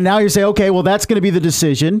 And now you say, okay, well, that's going to be the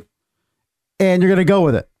decision, and you're going to go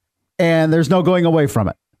with it. And there's no going away from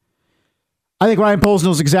it. I think Ryan Poles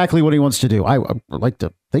knows exactly what he wants to do. I would like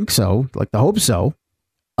to think so, like to hope so.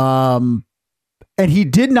 And he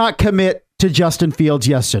did not commit to Justin Fields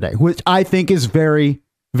yesterday, which I think is very,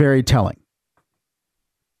 very telling.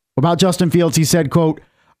 About Justin Fields, he said, quote,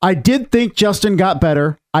 "I did think Justin got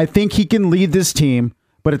better. I think he can lead this team.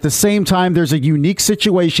 But at the same time, there's a unique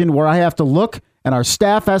situation where I have to look and our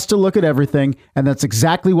staff has to look at everything, and that's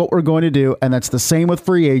exactly what we're going to do, and that's the same with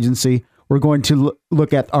free agency. We're going to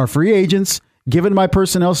look at our free agents, given my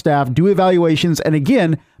personnel staff, do evaluations, and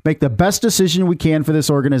again, make the best decision we can for this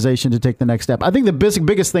organization to take the next step." I think the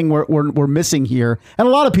biggest thing we're missing here, and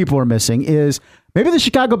a lot of people are missing, is maybe the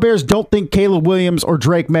Chicago Bears don't think Caleb Williams or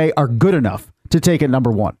Drake May are good enough to take it number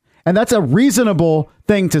one. And that's a reasonable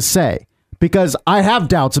thing to say, because I have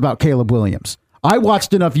doubts about Caleb Williams. I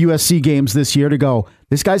watched enough USC games this year to go,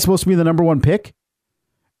 this guy's supposed to be the number one pick.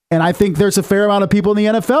 And I think there's a fair amount of people in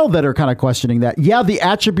the NFL that are kind of questioning that. Yeah, the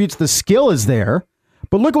attributes, the skill is there.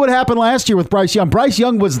 But look at what happened last year with Bryce Young. Bryce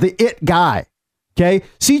Young was the it guy. Okay.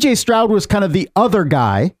 CJ Stroud was kind of the other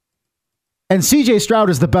guy. And CJ Stroud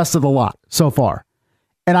is the best of the lot so far.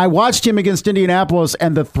 And I watched him against Indianapolis,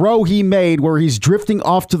 and the throw he made where he's drifting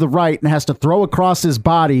off to the right and has to throw across his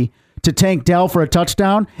body to Tank Dell for a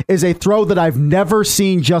touchdown is a throw that I've never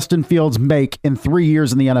seen Justin Fields make in 3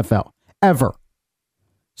 years in the NFL, ever.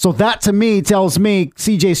 So that to me tells me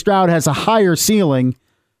CJ Stroud has a higher ceiling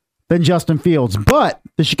than Justin Fields. But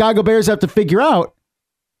the Chicago Bears have to figure out,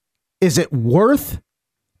 is it worth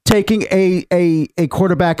taking a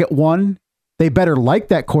quarterback at one? They better like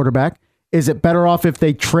that quarterback. Is it better off if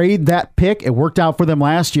they trade that pick? It worked out for them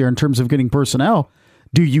last year in terms of getting personnel.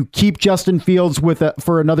 Do you keep Justin Fields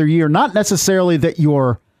for another year? Not necessarily that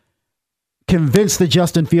you're convinced that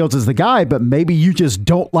Justin Fields is the guy, but maybe you just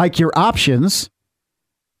don't like your options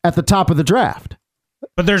at the top of the draft.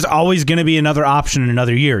 But there's always going to be another option in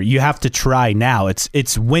another year. You have to try now.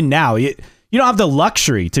 It's win now. You don't have the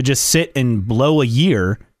luxury to just sit and blow a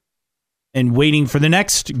year and waiting for the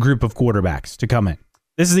next group of quarterbacks to come in.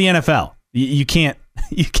 This is the NFL. You can't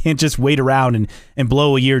just wait around and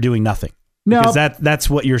blow a year doing nothing. No, because that's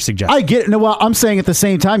what you're suggesting. I get it. No, well, I'm saying at the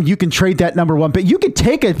same time, you can trade that number one, but you could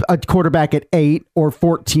take a quarterback at 8 or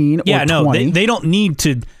 14 or 20. No, they don't need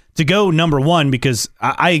to go number one, because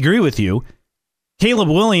I agree with you. Caleb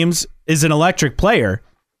Williams is an electric player,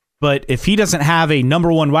 but if he doesn't have a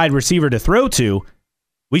number one wide receiver to throw to,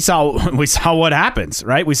 we saw what happens,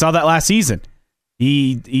 right? We saw that last season.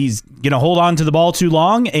 He's going to hold on to the ball too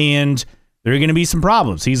long, and there are going to be some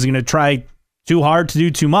problems. He's going to try too hard to do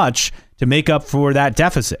too much to make up for that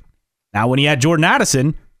deficit. Now, when he had Jordan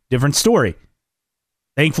Addison, different story.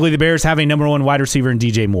 Thankfully, the Bears have a number one wide receiver in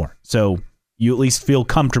DJ Moore, so you at least feel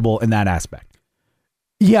comfortable in that aspect.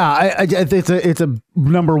 Yeah, it's a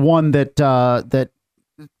number one that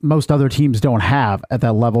most other teams don't have at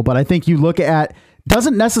that level. But I think you look at,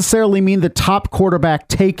 doesn't necessarily mean the top quarterback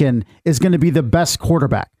taken is going to be the best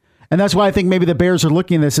quarterback. And that's why I think maybe the Bears are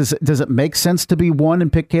looking at this. Does it make sense to be 1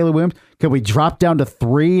 and pick Caleb Williams? Can we drop down to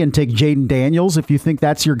 3 and take Jaden Daniels if you think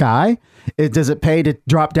that's your guy? Does it pay to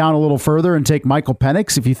drop down a little further and take Michael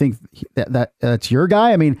Penix if you think that's your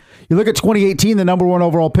guy? I mean, you look at 2018, the number 1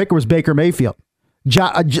 overall pick was Baker Mayfield.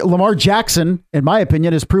 Lamar Jackson, in my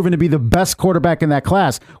opinion, has proven to be the best quarterback in that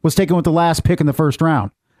class, was taken with the last pick in the first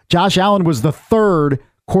round. Josh Allen was the 3rd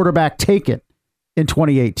quarterback taken in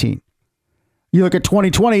 2018. You look at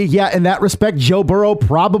 2020, in that respect, Joe Burrow,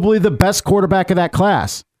 probably the best quarterback of that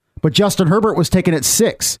class. But Justin Herbert was taken at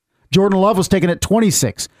 6. Jordan Love was taken at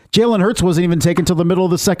 26. Jalen Hurts wasn't even taken till the middle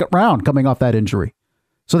of the second round coming off that injury.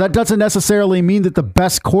 So that doesn't necessarily mean that the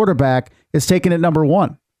best quarterback is taken at number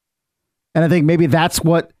 1. And I think maybe that's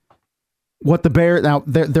what the Bears, now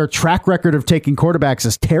their track record of taking quarterbacks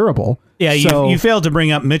is terrible. Yeah, you failed to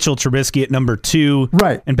bring up Mitchell Trubisky at number 2,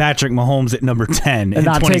 right, and Patrick Mahomes at number 10 and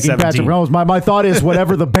not taking Patrick Mahomes. My thought is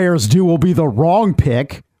whatever the Bears do will be the wrong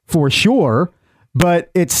pick for sure,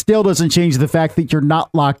 but it still doesn't change the fact that you're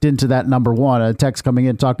not locked into that number 1. A text coming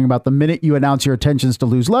in talking about the minute you announce your intentions to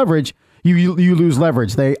lose leverage, you lose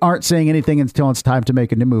leverage. They aren't saying anything until it's time to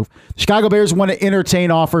make a new move. The Chicago Bears want to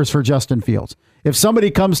entertain offers for Justin Fields. If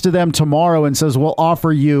somebody comes to them tomorrow and says, we'll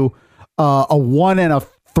offer you a 1 and a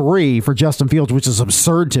 3 for Justin Fields, which is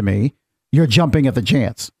absurd to me, you're jumping at the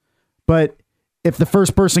chance. But if the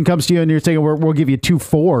first person comes to you and you're saying, we'll give you 2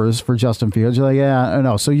 4s for Justin Fields, you're like, yeah, I don't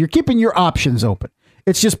know. So you're keeping your options open.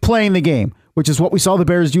 It's just playing the game, which is what we saw the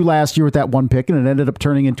Bears do last year with that 1 pick, and it ended up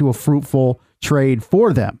turning into a fruitful trade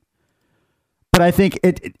for them. But I think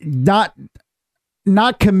not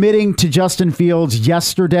committing to Justin Fields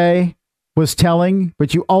yesterday was telling,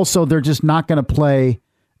 but they're just not going to play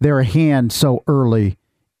their hand so early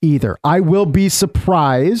either. I will be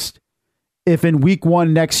surprised if in week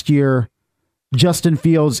 1 next year, Justin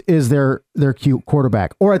Fields is their cute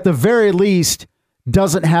quarterback, or at the very least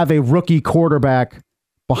doesn't have a rookie quarterback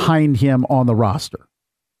behind him on the roster.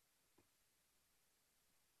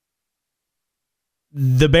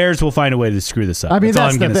 The Bears will find a way to screw this up. I mean,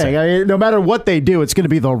 that's the thing. No matter what they do, it's going to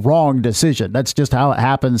be the wrong decision. That's just how it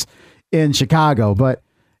happens in Chicago. But,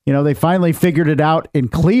 they finally figured it out in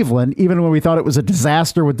Cleveland, even when we thought it was a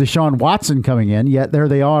disaster with Deshaun Watson coming in. Yet there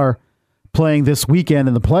they are playing this weekend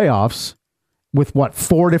in the playoffs with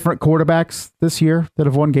 4 different quarterbacks this year that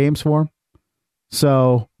have won games for them.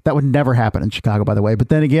 So that would never happen in Chicago, by the way. But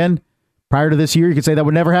then again, prior to this year, you could say that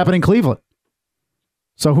would never happen in Cleveland.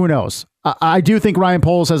 So who knows? I do think Ryan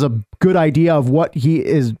Poles has a good idea of what he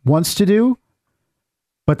wants to do,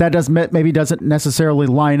 but that doesn't necessarily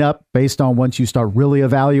line up based on once you start really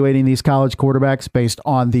evaluating these college quarterbacks based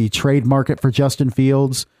on the trade market for Justin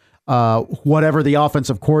Fields, whatever the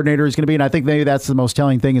offensive coordinator is going to be. And I think maybe that's the most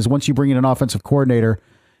telling thing is once you bring in an offensive coordinator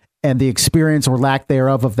and the experience or lack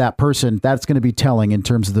thereof of that person, that's going to be telling in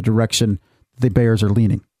terms of the direction the Bears are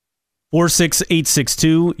leaning.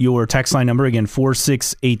 46862, your text line number. Again,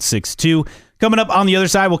 46862. Coming up on the other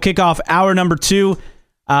side, we'll kick off hour number 2.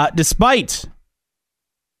 Despite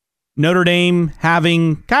Notre Dame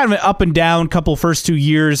having kind of an up and down couple first 2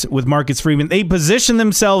 years with Marcus Freeman, they position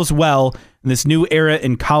themselves well in this new era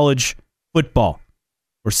in college football.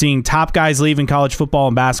 We're seeing top guys leave in college football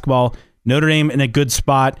and basketball. Notre Dame in a good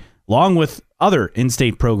spot, along with other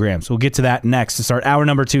in-state programs. We'll get to that next to start hour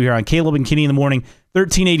number 2 here on Caleb and Kenny in the Morning,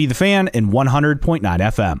 1380 The Fan and 100.9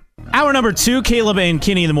 FM. Hour number 2, Caleb and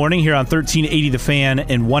Kenny in the Morning here on 1380 The Fan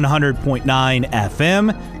and 100.9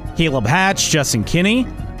 FM. Caleb Hatch, Justin Kinney.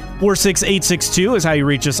 46862 is how you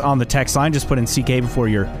reach us on the text line. Just put in CK before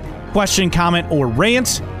your question, comment, or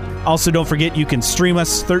rant. Also, don't forget you can stream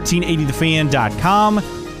us 1380thefan.com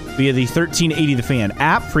via the 1380 The Fan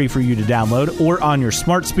app, free for you to download, or on your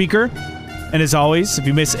smart speaker. And as always, if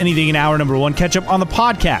you miss anything in hour number 1, catch up on the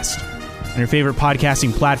podcast on your favorite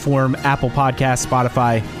podcasting platform, Apple Podcasts,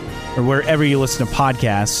 Spotify, or wherever you listen to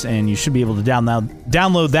podcasts. And you should be able to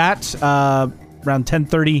download that around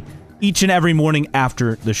 10:30 each and every morning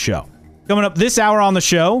after the show. Coming up this hour on the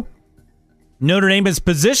show, Notre Dame has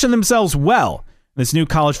positioned themselves well in this new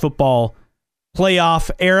college football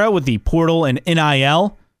playoff era with the portal and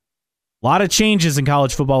NIL. A lot of changes in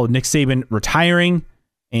college football with Nick Saban retiring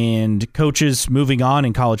and coaches moving on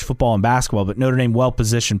in college football and basketball, but Notre Dame well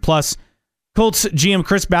positioned. Plus, Colts GM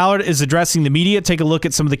Chris Ballard is addressing the media. Take a look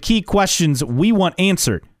at some of the key questions we want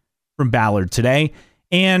answered from Ballard today.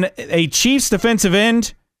 And a Chiefs defensive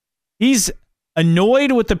end, he's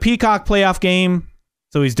annoyed with the Peacock playoff game,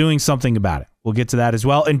 so he's doing something about it. We'll get to that as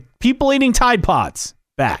well. And people eating Tide Pods,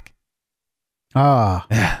 back. Oh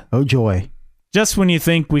joy. Just when you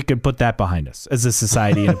think we could put that behind us as a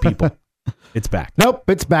society and a people, it's back. Nope,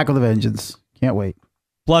 it's back with a vengeance. Can't wait.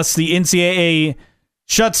 Plus, the NCAA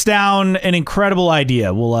shuts down an incredible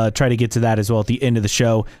idea. We'll try to get to that as well at the end of the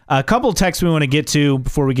show. A couple of texts we want to get to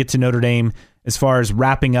before we get to Notre Dame as far as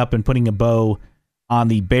wrapping up and putting a bow on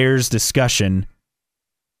the Bears discussion.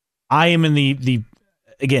 I am in the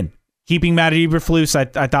again, keeping Matt Eberflus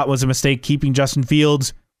I thought was a mistake. Keeping Justin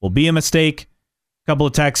Fields will be a mistake. A couple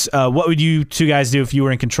of texts. What would you two guys do if you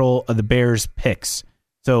were in control of the Bears picks?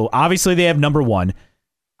 So obviously they have number 1.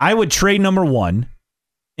 I would trade number 1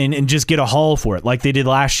 and just get a haul for it like they did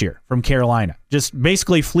last year from Carolina. Just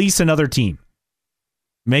basically fleece another team.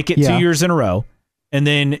 Make it 2 years in a row. And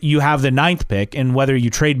then you have the 9th pick, and whether you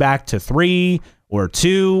trade back to 3 or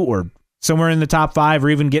 2 or somewhere in the top 5 or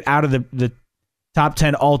even get out of the top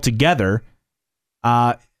 10 altogether,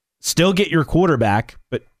 still get your quarterback,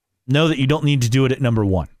 but know that you don't need to do it at number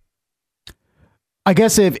 1. I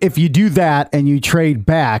guess if you do that and you trade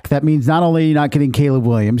back, that means not only you're not getting Caleb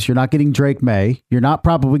Williams, you're not getting Drake May, you're not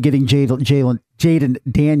probably getting Jaden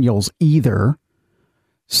Daniels either.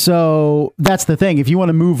 So that's the thing. If you want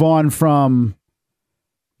to move on from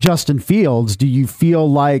Justin Fields, do you feel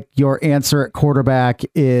like your answer at quarterback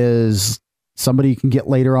is somebody you can get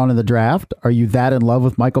later on in the draft? Are you that in love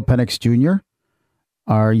with Michael Penix Jr.?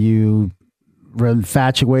 Are you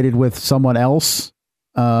infatuated with someone else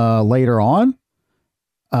later on?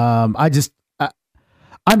 I'm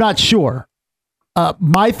not sure.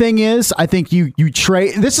 My thing is, I think you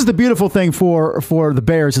trade. This is the beautiful thing for the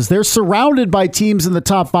Bears is they're surrounded by teams in the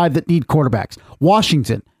top 5 that need quarterbacks.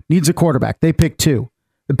 Washington needs a quarterback. They pick 2.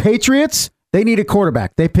 The Patriots, they need a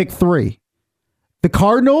quarterback. They pick 3. The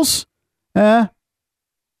Cardinals, is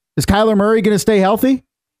Kyler Murray going to stay healthy?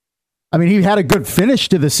 I mean, he had a good finish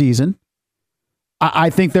to the season. I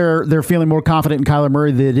think they're feeling more confident in Kyler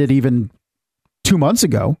Murray than they did even 2 months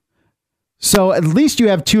ago. So at least you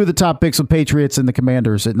have 2 of the top picks with Patriots and the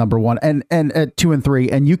Commanders at number 1 and at 2 and 3,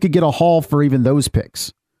 and you could get a haul for even those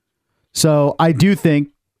picks. So I do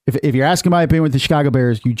think if you're asking my opinion with the Chicago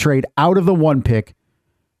Bears, you trade out of the 1 pick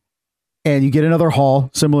and you get another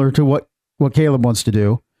haul similar to what Caleb wants to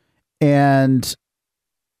do and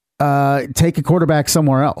take a quarterback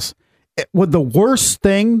somewhere else. Would the worst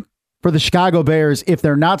thing for the Chicago Bears, if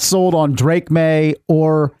they're not sold on Drake May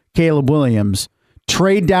or Caleb Williams,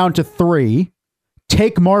 trade down to 3,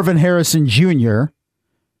 take Marvin Harrison Jr.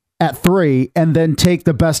 at 3, and then take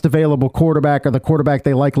the best available quarterback or the quarterback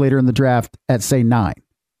they like later in the draft at, say, 9.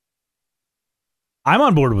 I'm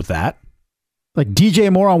on board with that. Like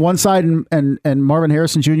DJ Moore on one side and Marvin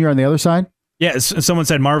Harrison Jr. on the other side? Yeah, someone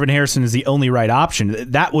said Marvin Harrison is the only right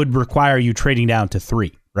option. That would require you trading down to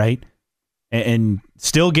 3, right? And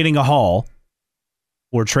still getting a haul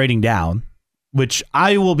or trading down, which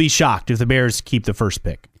I will be shocked if the Bears keep the first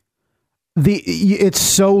pick. It's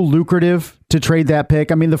so lucrative to trade that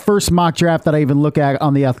pick. I mean, the first mock draft that I even look at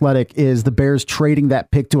on The Athletic is the Bears trading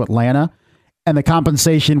that pick to Atlanta, and the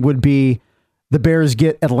compensation would be the Bears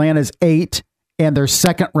get Atlanta's 8 and their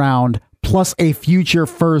 2nd round plus a future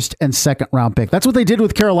 1st and 2nd round pick. That's what they did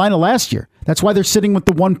with Carolina last year. That's why they're sitting with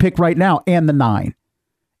the 1 pick right now and the 9.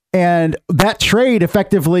 And that trade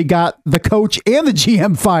effectively got the coach and the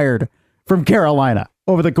GM fired from Carolina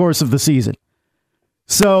over the course of the season.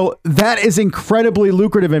 So that is incredibly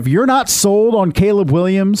lucrative. If you're not sold on Caleb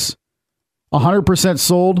Williams, 100%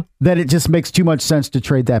 sold, then it just makes too much sense to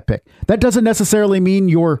trade that pick. That doesn't necessarily mean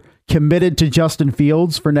you're committed to Justin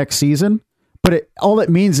Fields for next season, but all it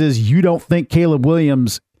means is you don't think Caleb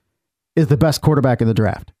Williams is the best quarterback in the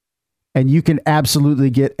draft. And you can absolutely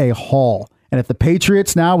get a haul. And if the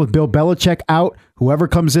Patriots now with Bill Belichick out, whoever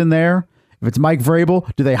comes in there, if it's Mike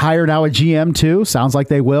Vrabel, do they hire now a GM too? Sounds like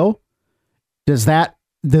they will. Do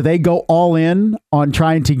they go all in on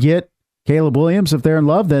trying to get Caleb Williams? If they're in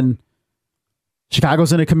love, then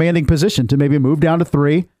Chicago's in a commanding position to maybe move down to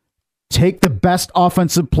 3, take the best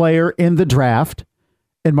offensive player in the draft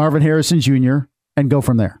in Marvin Harrison Jr. and go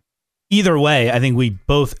from there. Either way, I think we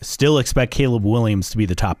both still expect Caleb Williams to be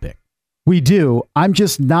the top pick. We do. I'm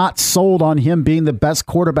just not sold on him being the best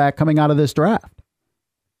quarterback coming out of this draft.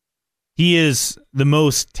 He is the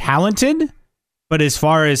most talented, but as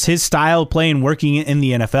far as his style playing working in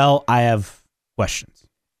the NFL, I have questions.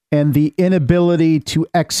 And the inability to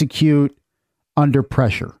execute under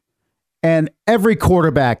pressure. And every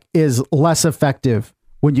quarterback is less effective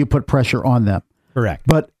when you put pressure on them. Correct.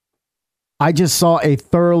 But I just saw a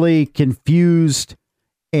thoroughly confused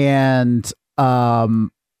and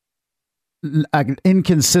an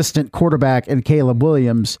inconsistent quarterback in Caleb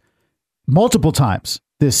Williams multiple times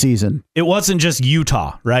this season. It wasn't just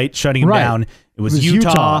Utah, right? Shutting him down. It was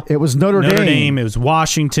Utah. It was Notre Dame. It was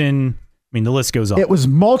Washington. I mean, the list goes on. It was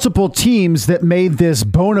multiple teams that made this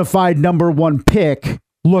bona fide number 1 pick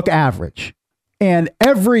look average. And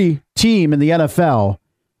every team in the NFL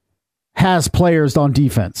has players on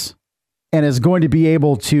defense and is going to be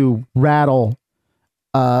able to rattle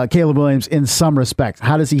Caleb Williams in some respects.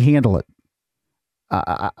 How does he handle it?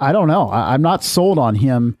 I don't know. I'm not sold on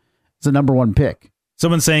him as a number one pick.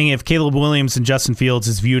 Someone's saying if Caleb Williams and Justin Fields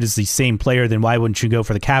is viewed as the same player, then why wouldn't you go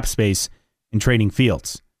for the cap space in trading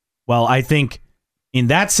Fields? Well, I think in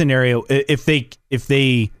that scenario, if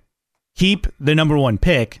they keep the number one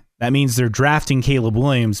pick, that means they're drafting Caleb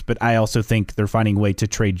Williams, but I also think they're finding a way to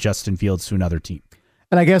trade Justin Fields to another team.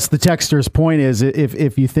 And I guess the texter's point is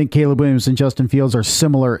if you think Caleb Williams and Justin Fields are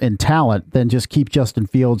similar in talent, then just keep Justin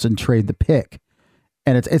Fields and trade the pick.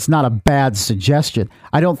 And it's not a bad suggestion.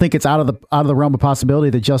 I don't think it's out of the realm of possibility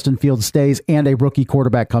that Justin Fields stays and a rookie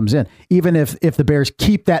quarterback comes in. Even if the Bears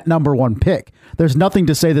keep that number one pick, there's nothing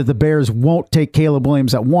to say that the Bears won't take Caleb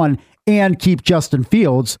Williams at 1 and keep Justin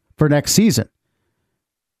Fields for next season.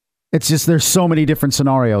 It's just there's so many different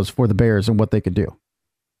scenarios for the Bears and what they could do.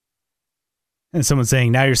 And someone's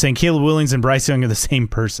saying, now you're saying Caleb Williams and Bryce Young are the same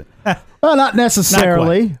person. Well, not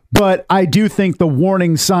necessarily, but I do think the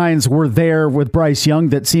warning signs were there with Bryce Young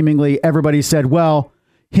that seemingly everybody said, well,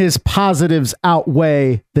 his positives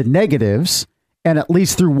outweigh the negatives. And at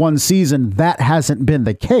least through one season, that hasn't been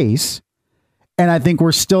the case. And I think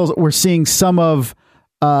we're seeing some of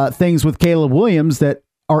things with Caleb Williams that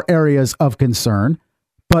are areas of concern.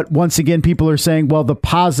 But once again, people are saying, well, the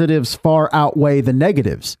positives far outweigh the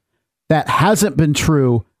negatives. That hasn't been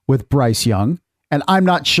true with Bryce Young, and I'm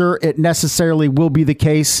not sure it necessarily will be the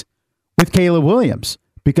case with Caleb Williams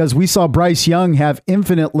because we saw Bryce Young have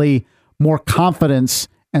infinitely more confidence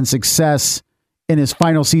and success in his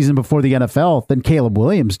final season before the NFL than Caleb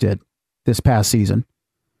Williams did this past season.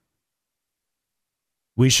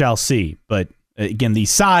 We shall see, but again, the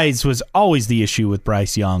size was always the issue with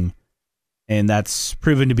Bryce Young, and that's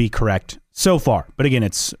proven to be correct so far. But again,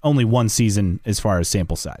 it's only one season as far as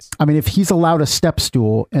sample size. I mean, if he's allowed a step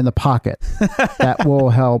stool in the pocket, that will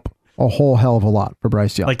help a whole hell of a lot for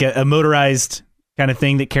Bryce Young. Like a motorized kind of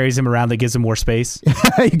thing that carries him around that gives him more space.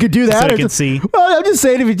 You could do that. So he can see. Well, I'm just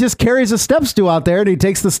saying if he just carries a step stool out there and he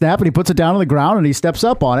takes the snap and he puts it down on the ground and he steps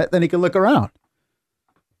up on it, then he can look around.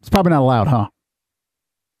 It's probably not allowed, huh?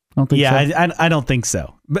 I don't think so. I don't think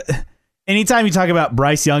so. But anytime you talk about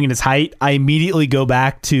Bryce Young and his height, I immediately go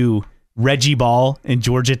back to Reggie Ball in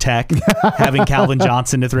Georgia Tech having Calvin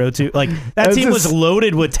Johnson to throw to. Like that team was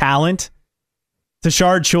loaded with talent.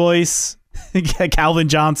 Tashard Choice, Calvin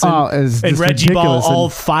Johnson, and Reggie Ball, all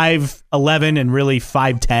 5'11" and really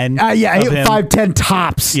 5'10". Yeah, 5'10"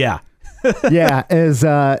 tops. Yeah. Yeah,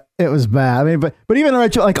 it was bad. I mean, but even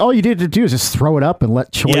like all you needed to do is just throw it up and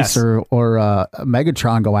let Choice or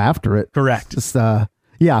Megatron go after it. Correct. Just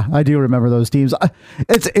yeah, I do remember those teams.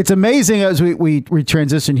 It's amazing as we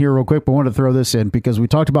transition here real quick, but I want to throw this in because we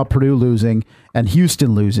talked about Purdue losing and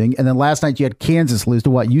Houston losing, and then last night you had Kansas lose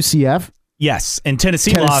to what, UCF? Yes, and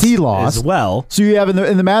Tennessee lost as well. So you have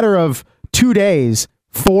in the matter of 2 days,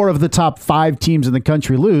 4 of the top 5 teams in the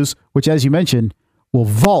country lose, which, as you mentioned, will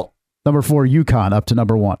vault number 4 UConn up to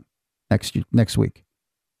number 1 next week.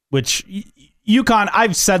 Which UConn,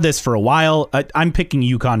 I've said this for a while. I'm picking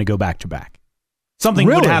UConn to go back to back. Something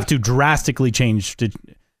would have to drastically change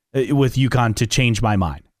with UConn to change my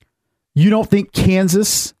mind. You don't think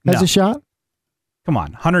Kansas has a shot? Come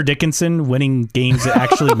on. Hunter Dickinson winning games that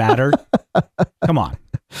actually matter. Come on.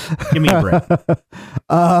 Give me a break.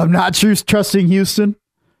 Not trusting Houston.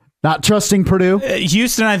 Not trusting Purdue.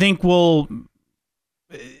 Houston, I think,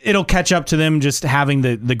 it'll catch up to them just having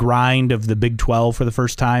the grind of the Big 12 for the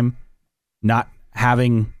first time. Not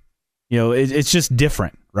having, it's just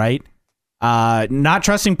different, right? Not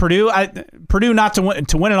trusting Purdue. Purdue not to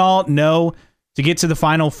win it all. No. To get to the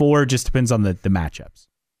Final Four just depends on the matchups.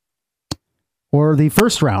 Or the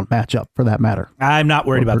first round matchup, for that matter. I'm not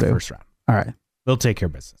worried about the first round. All right. They'll take care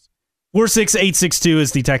of business. 46862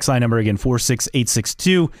 is the text line number again.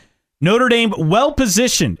 46862. Notre Dame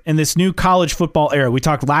well-positioned in this new college football era. We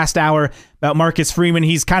talked last hour about Marcus Freeman.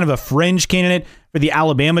 He's kind of a fringe candidate for the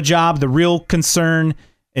Alabama job. The real concern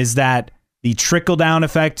is that the trickle-down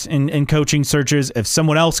effect in coaching searches. If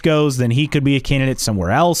someone else goes, then he could be a candidate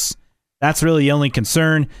somewhere else. That's really the only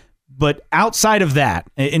concern. But outside of that,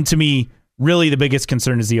 and to me, really the biggest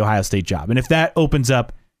concern is the Ohio State job. And if that opens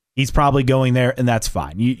up, he's probably going there, and that's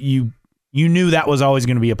fine. You knew that was always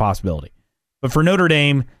going to be a possibility. But for Notre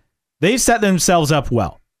Dame, they've set themselves up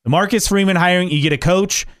well. The Marcus Freeman hiring, you get a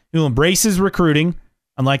coach who embraces recruiting,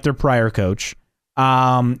 unlike their prior coach.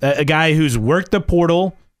 A guy who's worked the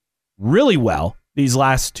portal really well these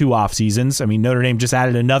last 2 off seasons. I mean, Notre Dame just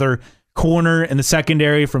added another corner in the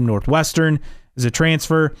secondary from Northwestern. as a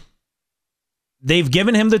transfer. They've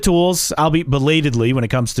given him the tools, albeit belatedly, when it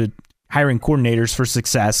comes to hiring coordinators for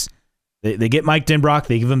success. They get Mike Denbrock.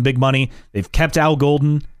 They give him big money. They've kept Al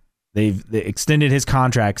Golden. They extended his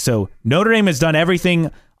contract. So Notre Dame has done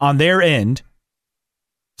everything on their end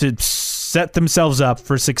to set themselves up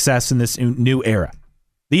for success in this new era.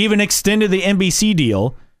 They even extended the NBC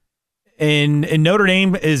deal, and Notre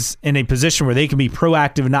Dame is in a position where they can be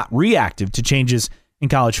proactive and not reactive to changes in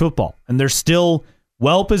college football. And they're still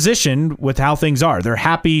well-positioned with how things are. They're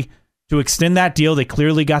happy to extend that deal. They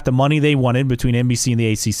clearly got the money they wanted between NBC and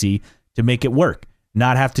the ACC to make it work,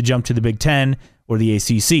 not have to jump to the Big Ten or the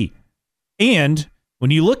ACC. And when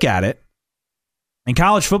you look at it, in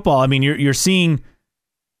college football, I mean, you're seeing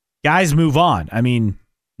guys move on. I mean,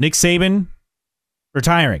 Nick Saban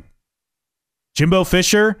retiring. Jimbo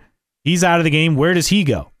Fisher, he's out of the game. Where does he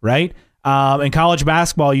go, right? In college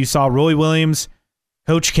basketball, you saw Roy Williams,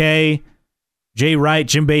 Coach K, Jay Wright,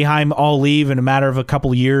 Jim Boeheim all leave in a matter of a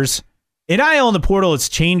couple of years. NIL in the portal has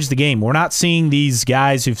changed the game. We're not seeing these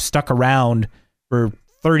guys who've stuck around for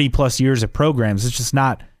 30-plus years of programs. It's just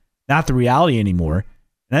not the reality anymore.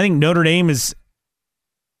 And I think Notre Dame has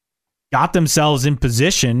got themselves in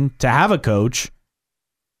position to have a coach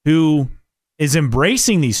who is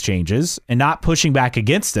embracing these changes and not pushing back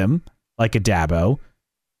against them like a Dabo,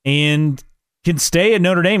 and can stay at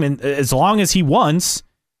Notre Dame and as long as he wants,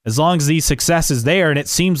 as long as the success is there. And it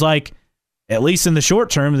seems like, at least in the short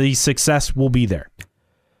term, the success will be there.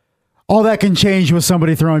 All that can change with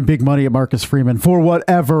somebody throwing big money at Marcus Freeman for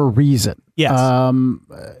whatever reason. Yes.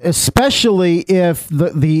 Especially if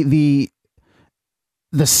the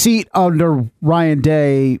seat under Ryan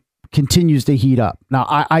Day continues to heat up. Now,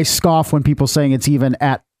 I scoff when people saying it's even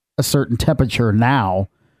at a certain temperature now,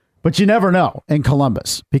 but you never know in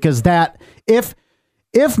Columbus, because that if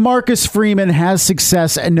Marcus Freeman has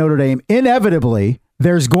success at Notre Dame, inevitably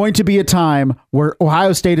there's going to be a time where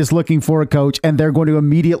Ohio State is looking for a coach and they're going to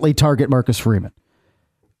immediately target Marcus Freeman.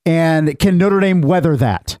 And can Notre Dame weather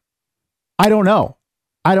that? I don't know.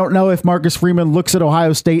 I don't know if Marcus Freeman looks at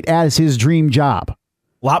Ohio State as his dream job.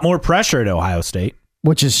 A lot more pressure at Ohio State.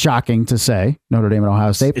 Which is shocking to say, Notre Dame and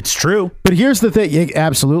Ohio State. It's true. But here's the thing.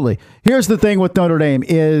 Absolutely. Here's the thing with Notre Dame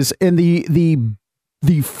is in the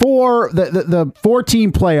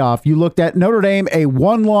 4-team playoff, you looked at Notre Dame, a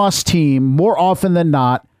one-loss team, more often than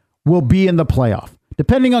not, will be in the playoff,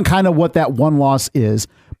 depending on kind of what that one loss is.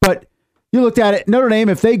 But you looked at it, Notre Dame,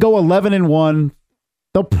 if they go 11-1,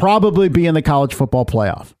 they'll probably be in the college football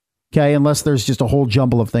playoff. Okay, unless there's just a whole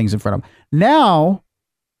jumble of things in front of them. Now,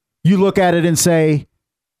 you look at it and say,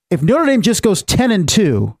 if Notre Dame just goes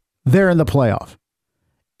 10-2, they're in the playoff.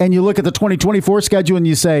 And you look at the 2024 schedule and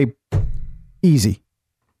you say, easy.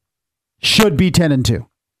 Should be 10-2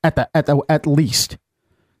 at least.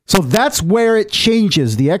 So that's where it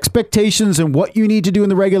changes. The expectations and what you need to do in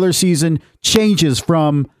the regular season changes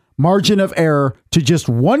from margin of error to just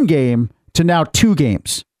one game to now 2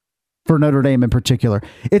 games for Notre Dame in particular.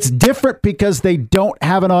 It's different because they don't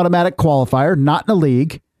have an automatic qualifier, not in a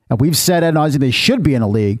league. And we've said ad nauseum they should be in a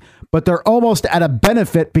league, but they're almost at a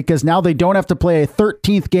benefit because now they don't have to play a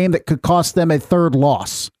 13th game that could cost them a 3rd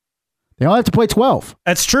loss. They only have to play 12.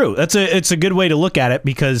 That's true. It's a good way to look at it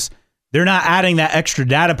because they're not adding that extra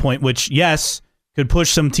data point, which, yes, could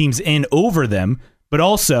push some teams in over them, but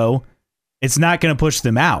also it's not going to push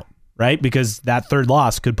them out, right? Because that 3rd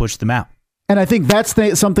loss could push them out. And I think that's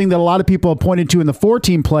something that a lot of people have pointed to in the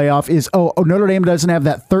 4-team playoff is, Notre Dame doesn't have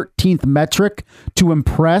that 13th metric to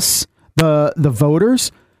impress the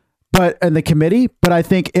voters and the committee. But I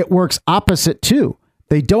think it works opposite too.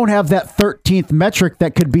 They don't have that 13th metric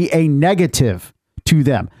that could be a negative to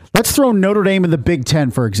them. Let's throw Notre Dame in the Big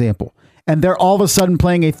Ten, for example, and they're all of a sudden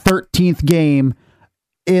playing a 13th game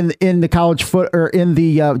in the college or in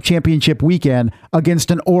the championship weekend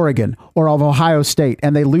against an Oregon or of Ohio State,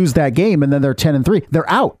 and they lose that game, and then they're 10-3. They're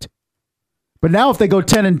out. But now if they go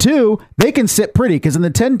 10-2, they can sit pretty because in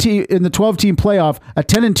the 12-team playoff, a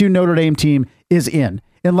 10-2 Notre Dame team is in,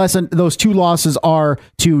 unless those 2 losses are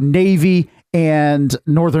to Navy and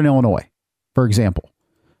Northern Illinois, for example.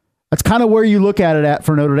 That's kind of where you look at it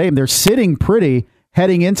for Notre Dame. They're sitting pretty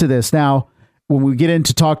heading into this. Now, when we get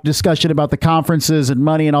into discussion about the conferences and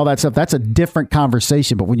money and all that stuff, that's a different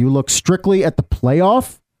conversation. But when you look strictly at the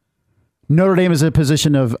playoff, Notre Dame is in a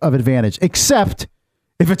position of advantage, except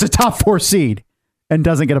if it's a top 4 seed and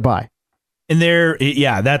doesn't get a bye. And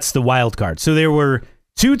that's the wild card. So there were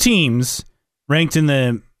 2 teams ranked in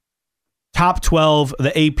the top 12 of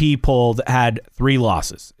the AP poll that had 3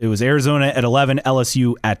 losses. It was Arizona at 11,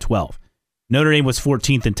 LSU at 12. Notre Dame was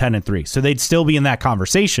 14th and 10-3. So they'd still be in that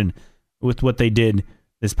conversation with what they did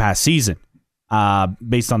this past season.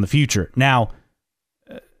 based on the future. Now,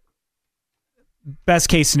 best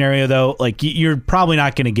case scenario though, like you're probably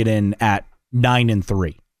not going to get in at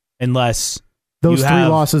 9-3 unless those three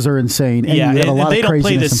losses are insane. And yeah, you have a lot they of don't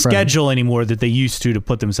play the craziness in front of them. schedule anymore that they used to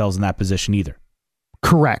put themselves in that position either.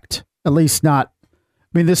 Correct. At least not.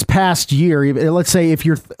 I mean, this past year, let's say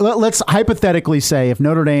let's hypothetically say if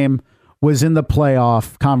Notre Dame was in the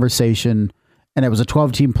playoff conversation and it was a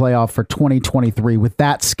 12-team playoff for 2023 with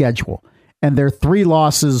that schedule, and their three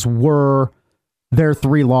losses were their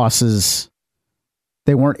three losses,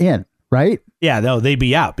 they weren't in, right? Yeah, no, they'd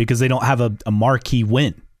be out because they don't have a marquee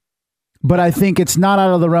win. But I think it's not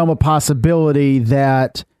out of the realm of possibility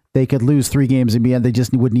that they could lose 3 games and be in. They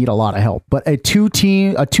just would need a lot of help. But a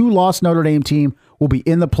two-loss Notre Dame team will be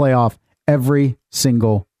in the playoff every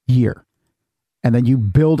single year. And then you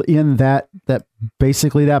build in that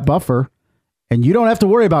basically that buffer, and you don't have to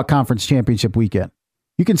worry about conference championship weekend.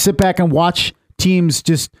 You can sit back and watch teams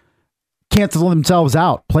just cancel themselves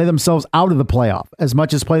out, play themselves out of the playoff as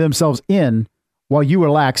much as play themselves in while you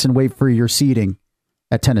relax and wait for your seeding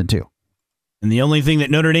at 10-2. And the only thing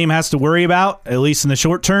that Notre Dame has to worry about, at least in the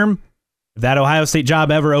short term, if that Ohio State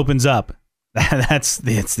job ever opens up, it's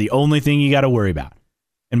the only thing you got to worry about.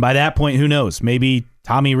 And by that point, who knows? Maybe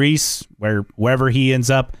Tommy Rees, wherever he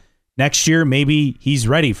ends up next year, maybe he's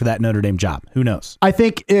ready for that Notre Dame job. Who knows? I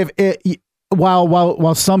think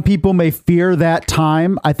while some people may fear that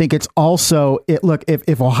time, I think it's also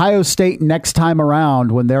if Ohio State next time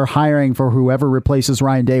around when they're hiring for whoever replaces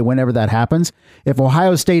Ryan Day, whenever that happens, if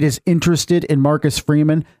Ohio State is interested in Marcus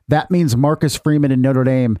Freeman, that means Marcus Freeman and Notre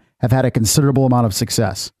Dame have had a considerable amount of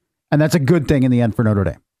success. And that's a good thing in the end for Notre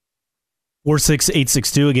Dame.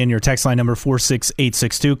 46862, again, your text line number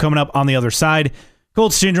 46862. Coming up on the other side,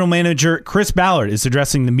 Colts General Manager Chris Ballard is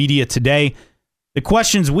addressing the media today. The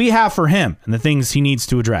questions we have for him and the things he needs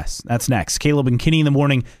to address. That's next. Caleb and Kenny in the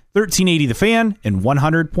morning, 1380 The Fan and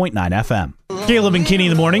 100.9 FM. Caleb and Kenny in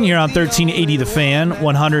the morning here on 1380 The Fan,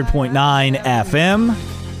 100.9 FM.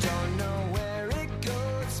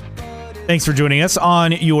 Thanks for joining us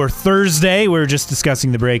on your Thursday. We were just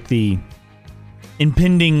discussing the break, the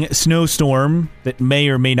impending snowstorm that may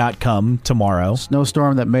or may not come tomorrow.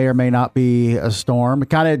 Snowstorm that may or may not be a storm.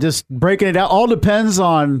 Kind of just breaking it out. All depends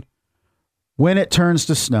on when it turns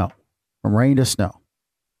to snow, from rain to snow.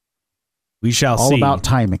 We shall see. All about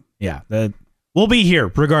timing. Yeah. We'll be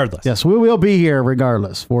here regardless. Yes, we will be here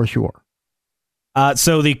regardless, for sure.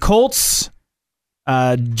 So the Colts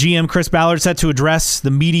GM Chris Ballard set to address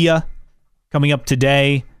the media coming up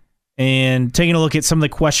today and taking a look at some of the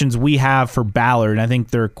questions we have for Ballard. I think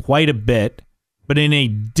there are quite a bit, but in a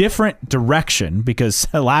different direction because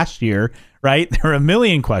last year, right, there were a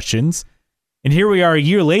million questions, and here we are a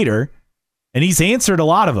year later, and he's answered a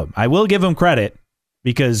lot of them. I will give him credit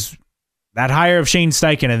because that hire of Shane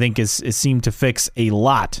Steichen, I think, is seemed to fix a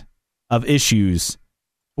lot of issues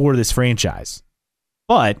for this franchise.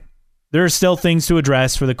 But there are still things to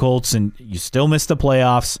address for the Colts, and you still miss the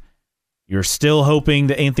playoffs. You're still hoping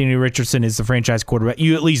that Anthony Richardson is the franchise quarterback.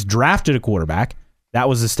 You at least drafted a quarterback. That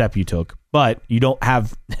was the step you took. But you don't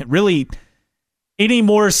have really any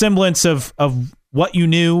more semblance of what you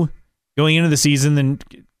knew going into the season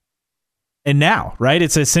and now, right?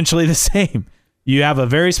 It's essentially the same. You have a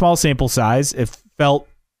very small sample size. It felt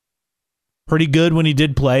pretty good when he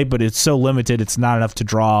did play, but it's so limited, it's not enough to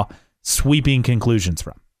draw sweeping conclusions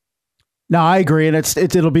from. No, I agree, and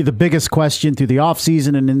it'll be the biggest question through the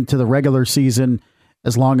offseason and into the regular season,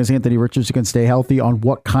 as long as Anthony Richardson can stay healthy, on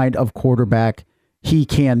what kind of quarterback he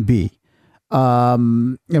can be.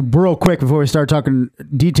 Real quick before we start talking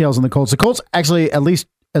details on the Colts actually, at least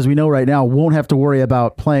as we know right now, won't have to worry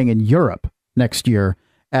about playing in Europe next year,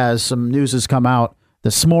 as some news has come out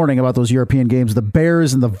this morning about those European games. The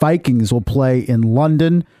Bears and the Vikings will play in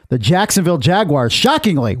London. The Jacksonville Jaguars,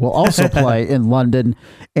 shockingly, will also play in London.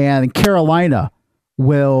 And Carolina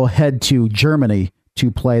will head to Germany to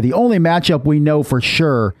play. The only matchup we know for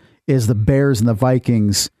sure is the Bears and the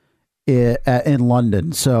Vikings in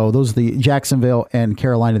London. So those are the Jacksonville and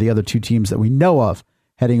Carolina, the other two teams that we know of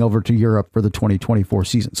heading over to Europe for the 2024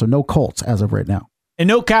 season. So no Colts as of right now. And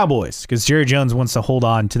no Cowboys, because Jerry Jones wants to hold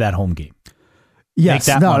on to that home game. Yes,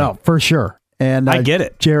 no, for sure. And I get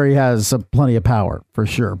it. Jerry has plenty of power, for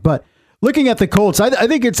sure. But looking at the Colts, I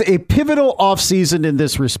think it's a pivotal offseason in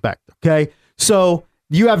this respect, okay? So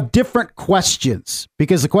you have different questions,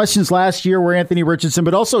 because the questions last year were Anthony Richardson,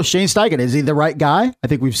 but also Shane Steichen. Is he the right guy? I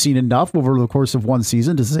think we've seen enough over the course of one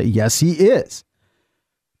season to say, yes, he is.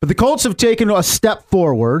 But the Colts have taken a step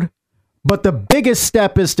forward, but the biggest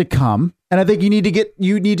step is to come. And I think you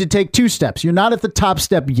need to take two steps. You're not at the top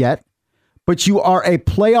step yet, but you are a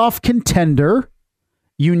playoff contender.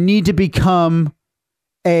 You need to become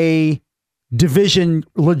a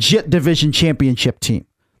legit division championship team.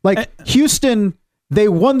 Like Houston, they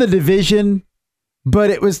won the division, but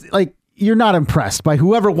it was like, you're not impressed by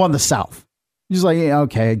whoever won the South. Just like, yeah,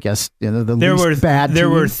 okay, I guess there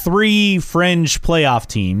were 3 fringe playoff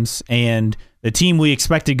teams, and the team we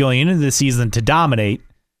expected going into the season to dominate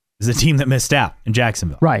is the team that missed out in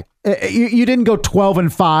Jacksonville. Right. You didn't go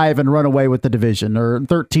 12-5 and run away with the division, or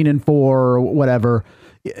 13-4 or whatever.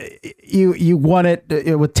 You won it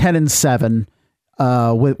with 10-7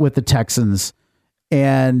 with the Texans,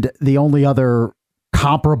 and the only other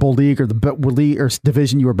comparable league or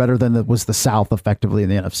division you were better than was the South, effectively, in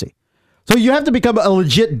the NFC. So you have to become a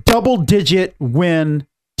legit double-digit win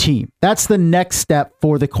team. That's the next step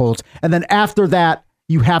for the Colts. And then after that,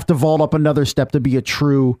 you have to vault up another step to be a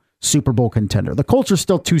true Super Bowl contender. The Colts are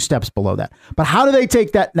still 2 steps below that. But how do they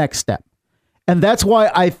take that next step? And that's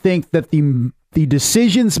why I think that the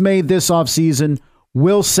decisions made this offseason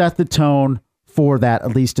will set the tone for that,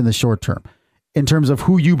 at least in the short term, in terms of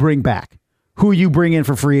who you bring back, who you bring in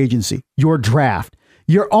for free agency, your draft.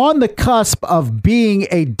 You're on the cusp of being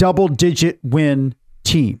a double-digit win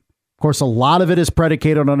team. Of course, a lot of it is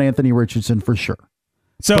predicated on Anthony Richardson for sure.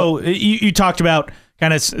 So you talked about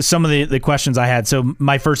kind of some of the questions I had. So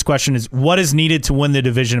my first question is, what is needed to win the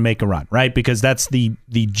division and make a run, right? Because that's the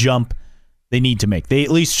jump they need to make. They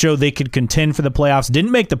at least showed they could contend for the playoffs,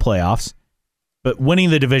 didn't make the playoffs, but winning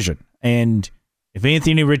the division. And if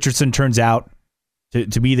Anthony Richardson turns out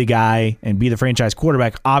to be the guy and be the franchise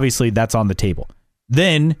quarterback, obviously that's on the table.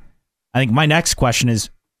 Then I think my next question is,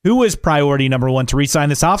 who is priority number 1 to re-sign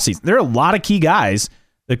this offseason? There are a lot of key guys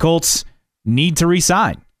the Colts need to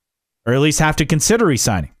re-sign, or at least have to consider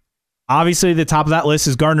re-signing. Obviously, the top of that list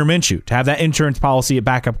is Gardner Minshew, to have that insurance policy at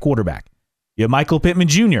backup quarterback. You have Michael Pittman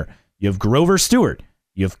Jr., you have Grover Stewart,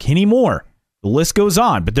 you have Kenny Moore. The list goes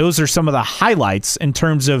on, but those are some of the highlights in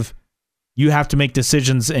terms of you have to make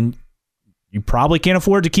decisions, and you probably can't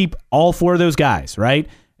afford to keep all 4 of those guys, right?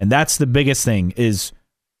 And that's the biggest thing, is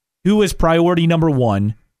who is priority number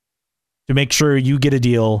 1 to make sure you get a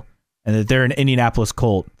deal and that they're an Indianapolis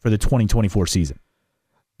Colt for the 2024 season.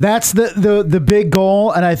 That's the big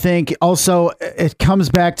goal, and I think also it comes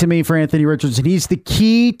back to me for Anthony Richardson. He's the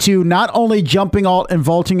key to not only jumping out and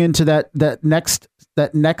vaulting into that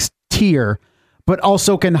next tier, but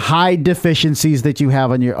also can hide deficiencies that you have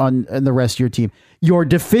on the rest of your team. Your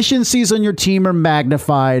deficiencies on your team are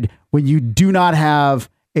magnified when you do not have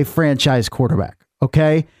a franchise quarterback,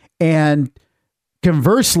 okay? And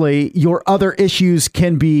conversely, your other issues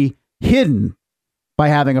can be hidden by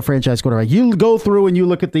having a franchise quarterback. You go through and you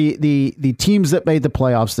look at the teams that made the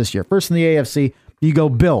playoffs this year. First in the AFC, you go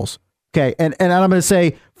Bills. Okay, and I'm going to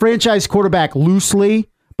say franchise quarterback loosely,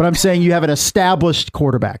 but I'm saying you have an established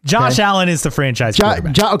quarterback. Okay? Josh Allen is the franchise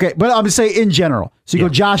quarterback. Okay, but I'm going to say in general. So you go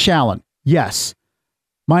Josh Allen, yes.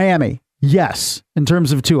 Miami, yes, in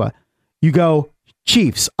terms of Tua. You go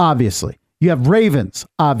Chiefs, obviously. You have Ravens,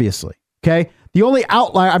 obviously. Okay? The only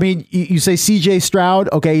outlier, I mean, you say CJ Stroud,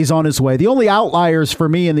 okay, he's on his way. The only outliers for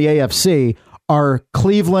me in the AFC are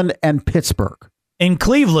Cleveland and Pittsburgh. In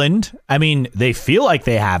Cleveland, I mean, they feel like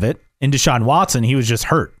they have it. In Deshaun Watson, he was just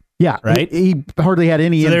hurt. Yeah, right. He hardly had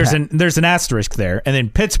any impact. There's an asterisk there. And then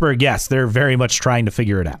Pittsburgh, yes, they're very much trying to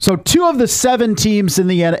figure it out. So 2 of the 7 teams in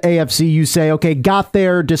the AFC, you say, okay, got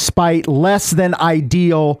there despite less than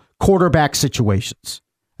ideal quarterback situations.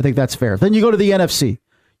 I think that's fair. Then you go to the NFC.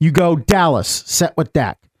 You go Dallas, set with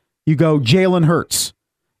Dak. You go Jalen Hurts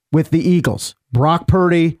with the Eagles. Brock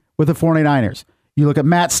Purdy with the 49ers. You look at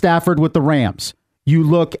Matt Stafford with the Rams. You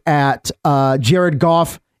look at Jared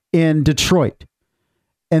Goff in Detroit.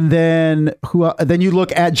 And then then you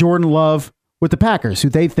look at Jordan Love with the Packers, who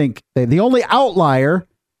they think the only outlier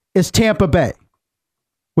is Tampa Bay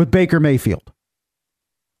with Baker Mayfield.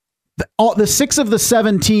 The 6 of the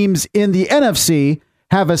 7 teams in the NFC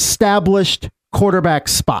have established quarterback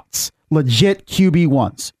spots, legit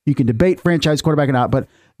QB1s. You can debate franchise quarterback or not, but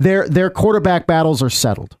their quarterback battles are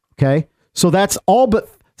settled. Okay. So that's all but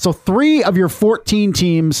 3 of your 14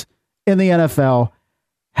 teams in the NFL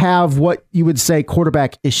have what you would say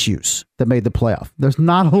quarterback issues that made the playoff. There's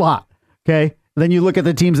not a lot. Okay. Then you look at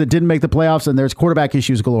the teams that didn't make the playoffs and there's quarterback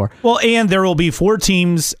issues galore. Well, and there will be 4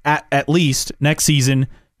 teams at least next season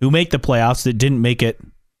who make the playoffs that didn't make it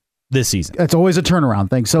this season. It's always a turnaround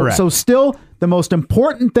thing. So still the most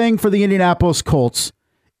important thing for the Indianapolis Colts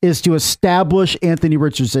is to establish Anthony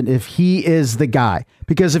Richardson if he is the guy.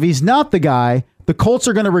 Because if he's not the guy, the Colts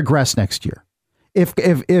are going to regress next year.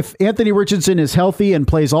 If Anthony Richardson is healthy and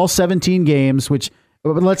plays all 17 games, which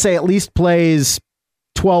let's say at least plays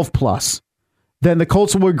 12 plus, then the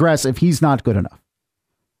Colts will regress if he's not good enough.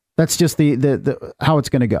 That's just the how it's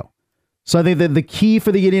going to go. So I think that the key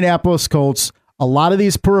for the Indianapolis Colts, a lot of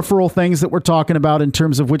these peripheral things that we're talking about in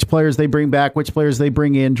terms of which players they bring back, which players they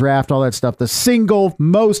bring in, draft, all that stuff. The single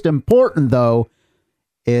most important, though,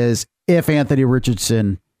 is if Anthony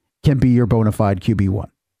Richardson can be your bona fide QB1.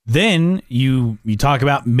 Then you talk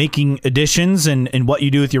about making additions and what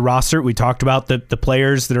you do with your roster. We talked about the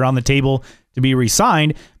players that are on the table to be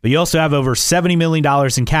re-signed, but you also have over $70 million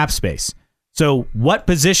in cap space. So what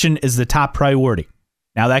position is the top priority?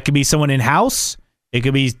 Now, that could be someone in-house. It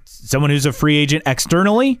could be someone who's a free agent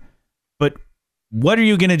externally. But what are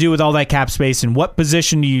you going to do with all that cap space, and what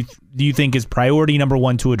position do you think is priority number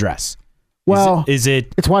one to address? Well,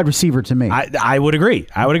 it's wide receiver to me. I would agree.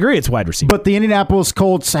 It's wide receiver. But the Indianapolis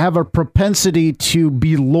Colts have a propensity to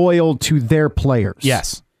be loyal to their players.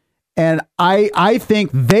 Yes. And I think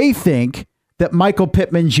they think that Michael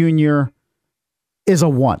Pittman Jr. is a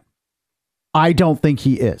 1. I don't think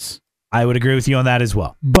he is. I would agree with you on that as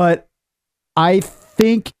well. But I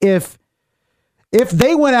think if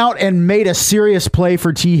they went out and made a serious play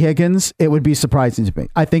for T. Higgins, it would be surprising to me.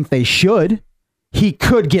 I think they should. He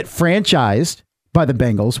could get franchised by the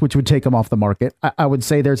Bengals, which would take him off the market. I would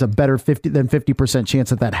say there's a better 50% chance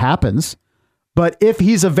that happens. But if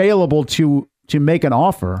he's available to make an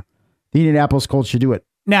offer, the Indianapolis Colts should do it.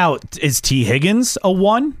 Now, is T. Higgins a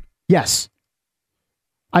 1? Yes.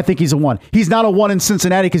 I think he's a 1. He's not a 1 in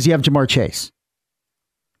Cincinnati because you have Jamar Chase.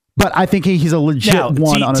 But I think he's a legit 1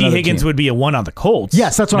 on another T. Higgins team. Would be a 1 on the Colts.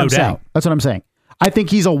 Yes, that's what I'm saying. That's what I'm saying. I think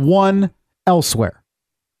he's a 1 elsewhere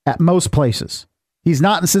at most places. He's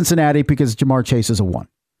not in Cincinnati because Jamar Chase is a 1.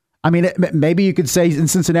 I mean, maybe you could say in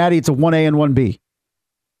Cincinnati it's a 1A and 1B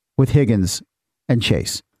with Higgins and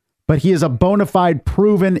Chase. But he is a bona fide,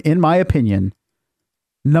 proven, in my opinion,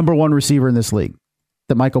 number 1 receiver in this league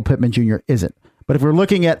that Michael Pittman Jr. isn't. But if we're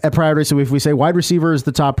looking at priority, so if we say wide receiver is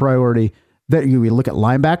the top priority, that we look at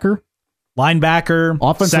linebacker,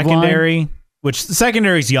 offensive secondary, line. Which the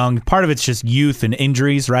secondary is young. Part of it's just youth and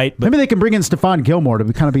injuries, right? But maybe they can bring in Stephon Gilmore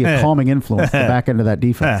to kind of be a calming influence at the back end of that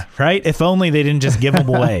defense. Right? If only they didn't just give him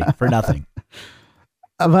away for nothing.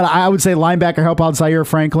 But I would say linebacker help out Zaire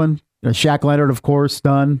Franklin. Shaq Leonard, of course,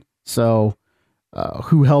 done. So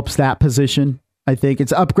who helps that position? I think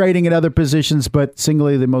it's upgrading at other positions, but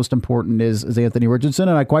singly the most important is Anthony Richardson.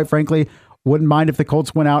 And I quite frankly wouldn't mind if the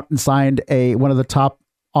Colts went out and signed one of the top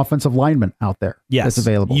offensive linemen out there. Yes, that's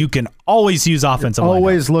available. You can always use offensive linemen.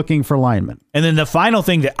 Always looking for linemen. And then the final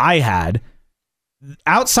thing that I had,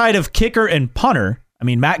 outside of kicker and punter, I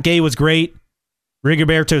mean, Matt Gay was great.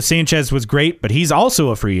 Rigoberto Sanchez was great, but he's also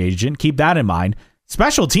a free agent. Keep that in mind.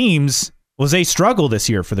 Special teams was a struggle this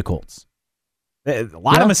year for the Colts. A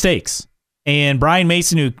lot of mistakes. And Brian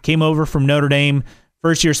Mason, who came over from Notre Dame,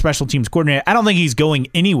 first-year special teams coordinator, I don't think he's going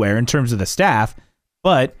anywhere in terms of the staff,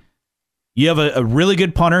 but you have a really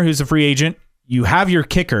good punter who's a free agent. You have your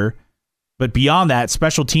kicker, but beyond that,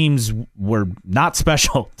 special teams were not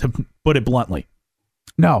special, to put it bluntly.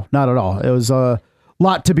 No, not at all. It was a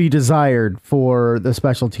lot to be desired for the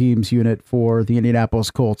special teams unit for the Indianapolis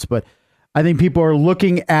Colts, but I think people are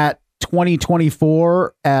looking at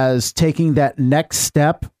 2024 as taking that next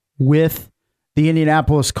step with the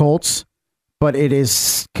Indianapolis Colts, but it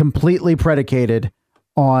is completely predicated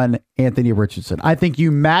on Anthony Richardson. I think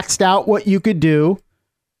you maxed out what you could do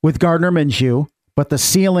with Gardner Minshew, but the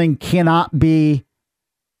ceiling cannot be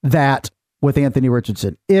that with Anthony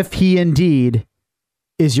Richardson, if he indeed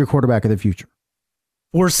is your quarterback of the future.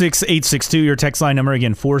 46862, your text line number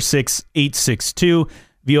again, 46862.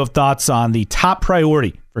 If you have thoughts on the top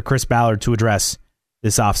priority for Chris Ballard to address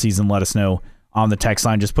this offseason, let us know on the text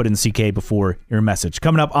line. Just put in CK before your message.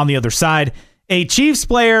 Coming up on the other side, a Chiefs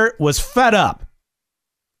player was fed up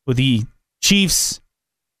with the Chiefs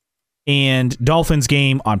and Dolphins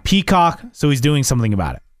game on Peacock, so he's doing something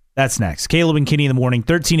about it. That's next. Caleb and Kenny in the morning,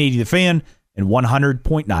 1380 The Fan and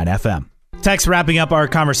 100.9 FM. Text wrapping up our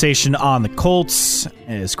conversation on the Colts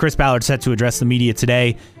as Chris Ballard set to address the media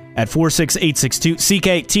today at 46862.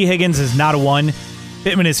 CK, T. Higgins is not a 1.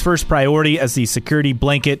 Pittman is first priority as the security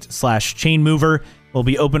blanket / chain mover. Will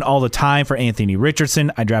be open all the time for Anthony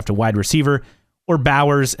Richardson. I draft a wide receiver or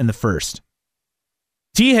Bowers in the first.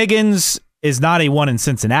 T. Higgins is not a 1 in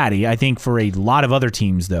Cincinnati. I think for a lot of other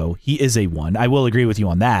teams, though, he is a 1. I will agree with you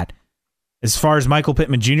on that. As far as Michael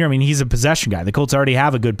Pittman Jr., I mean, he's a possession guy. The Colts already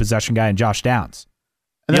have a good possession guy in Josh Downs.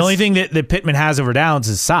 The only thing that Pittman has over Downs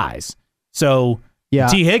is size. So yeah,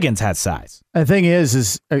 T. Higgins has size. The thing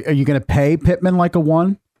is are you going to pay Pittman like a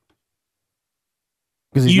 1?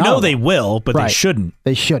 You know they will, but right. They shouldn't.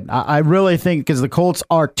 They shouldn't. I really think because the Colts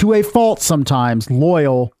are, to a fault sometimes,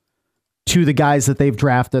 loyal to the guys that they've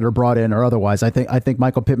drafted or brought in or otherwise. I think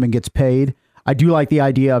Michael Pittman gets paid. I do like the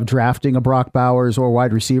idea of drafting a Brock Bowers or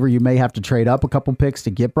wide receiver. You may have to trade up a couple picks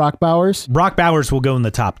to get Brock Bowers. Brock Bowers will go in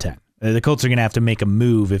the top 10. The Colts are going to have to make a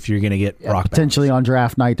move if you're going to get Brock potentially Bowers. On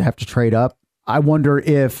draft night to have to trade up. I wonder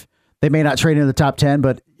if they may not trade into the top 10,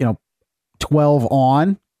 but 12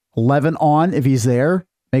 on, 11 on if he's there,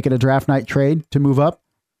 make it a draft night trade to move up.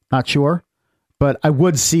 Not sure. But I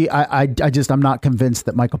would see, I'm not convinced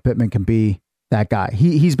that Michael Pittman can be that guy.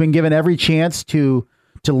 He's been given every chance to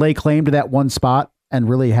lay claim to that one spot and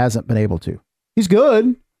really hasn't been able to. He's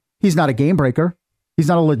good. He's not a game breaker. He's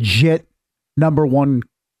not a legit number one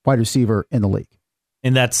wide receiver in the league.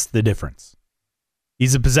 And that's the difference.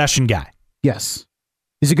 He's a possession guy. Yes.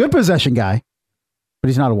 He's a good possession guy, but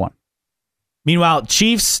he's not a one. Meanwhile,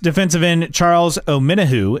 Chiefs defensive end Charles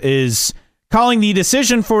Omenihu is calling the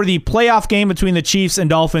decision for the playoff game between the Chiefs and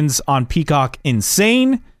Dolphins on Peacock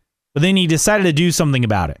insane, but then he decided to do something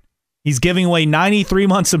about it. He's giving away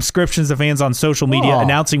 93-month subscriptions to fans on social media,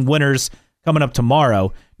 announcing winners coming up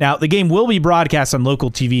tomorrow. Now, the game will be broadcast on local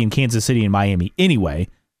TV in Kansas City and Miami anyway.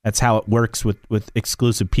 That's how it works with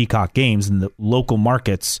exclusive Peacock games in the local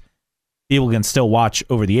markets. People can still watch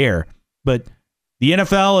over the air. But the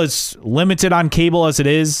NFL is limited on cable as it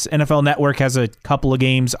is. NFL Network has a couple of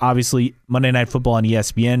games, obviously Monday Night Football on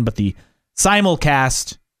ESPN, but the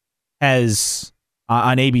simulcast has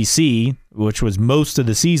on ABC, which was most of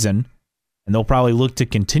the season, and they'll probably look to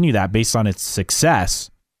continue that based on its success.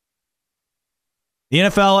 The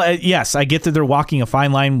NFL, yes, I get that they're walking a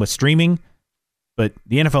fine line with streaming, but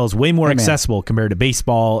the NFL is way more accessible compared to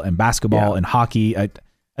baseball and basketball and hockey. I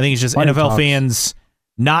think it's just NFL fans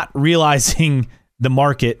not realizing the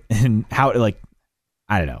market and how,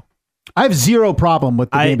 I don't know. I have zero problem with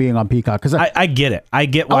the game being on Peacock because I get it. I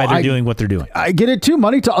get why they're doing what they're doing. I get it too.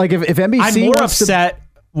 Money talk. Like if NBC, I'm more upset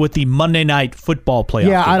with the Monday Night Football playoff.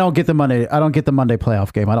 Yeah, game. I don't get the Monday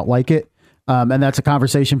playoff game. I don't like it, and that's a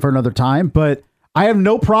conversation for another time. But I have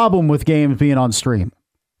no problem with games being on stream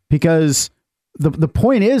because the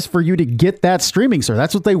point is for you to get that streaming service.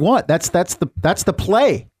 That's what they want. That's the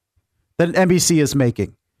play that NBC is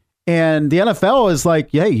making. And the NFL is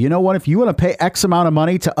like, hey, you know what? If you want to pay X amount of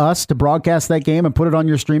money to us to broadcast that game and put it on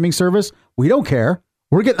your streaming service, we don't care.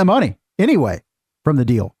 We're getting the money anyway from the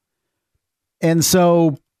deal. And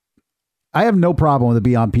so I have no problem with it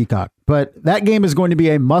being on Peacock. But that game is going to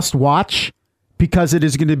be a must watch because it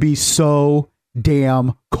is going to be so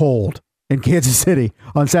damn cold in Kansas City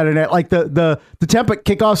on Saturday night. Like the temp at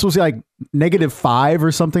kickoffs was like -5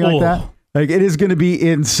 or something like that. Like it is going to be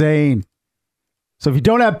insane. So if you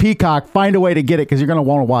don't have Peacock, find a way to get it because you're going to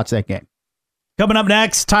want to watch that game. Coming up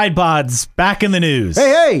next, Tide Pods back in the news.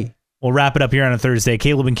 Hey! We'll wrap it up here on a Thursday.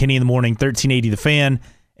 Caleb and Kenny in the morning, 1380 The Fan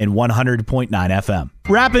and 100.9 FM.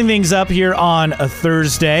 Wrapping things up here on a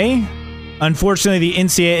Thursday. Unfortunately, the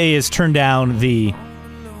NCAA has turned down the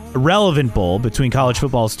Irrelevant Bowl between college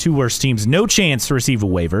football's two worst teams. No chance to receive a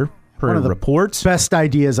waiver, per report. Best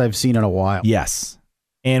ideas I've seen in a while. Yes.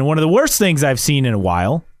 And one of the worst things I've seen in a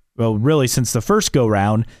while. Well, really, since the first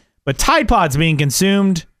go-round. But Tide Pods being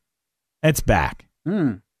consumed, it's back.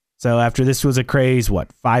 So after this was a craze,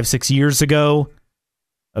 5-6 years ago,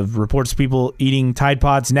 of reports of people eating Tide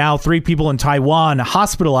Pods, now 3 people in Taiwan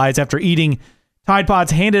hospitalized after eating Tide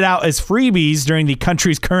Pods handed out as freebies during the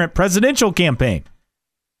country's current presidential campaign.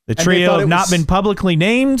 The trio have not been publicly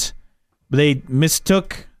named, but they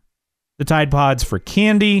mistook the Tide Pods for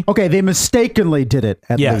candy. Okay, they mistakenly did it,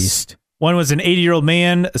 at least. One was an 80-year-old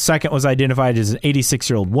man. The second was identified as an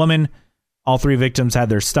 86-year-old woman. All 3 victims had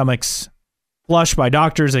their stomachs flushed by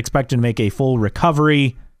doctors, expected to make a full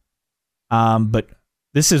recovery. But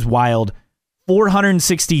this is wild.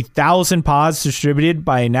 460,000 pods distributed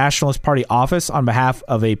by a Nationalist Party office on behalf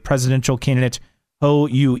of a presidential candidate, Ho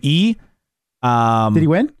Yu-e. Did he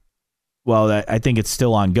win? Well, I think it's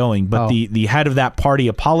still ongoing. But the head of that party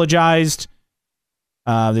apologized.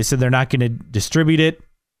 They said they're not going to distribute it.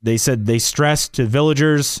 They said they stressed to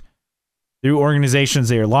villagers through organizations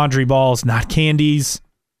they are laundry balls, not candies.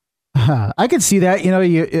 I could see that.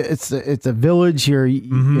 It's a village. You're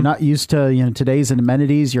not used to today's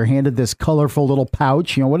amenities. You're handed this colorful little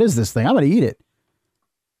pouch. What is this thing? I'm going to eat it.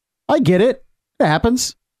 I get it. It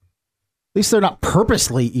happens. At least they're not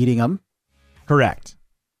purposely eating them. Correct.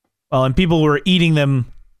 Well, and people were eating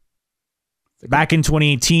them back in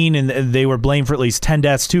 2018, and they were blamed for at least 10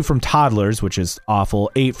 deaths, 2 from toddlers, which is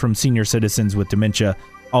awful, 8 from senior citizens with dementia,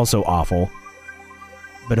 also awful.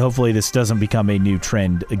 But hopefully this doesn't become a new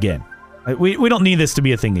trend again. We don't need this to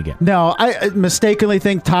be a thing again. No, I mistakenly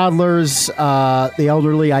think toddlers, the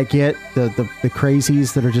elderly, I get the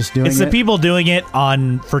crazies that are just doing it. It's the people doing it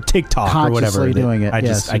for TikTok or whatever. Consciously doing it.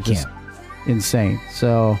 I can't. Insane.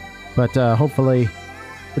 So, but hopefully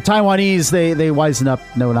the Taiwanese, they wisen up,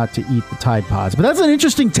 know not to eat the Tide Pods. But that's an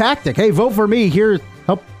interesting tactic. Hey, vote for me here.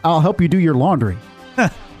 I'll help you do your laundry.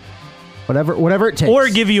 Whatever it takes. Or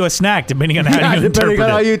give you a snack, depending on how you interpret depending on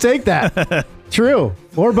it. how you take that. True.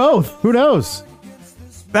 Or both. Who knows?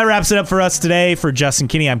 That wraps it up for us today. For Justin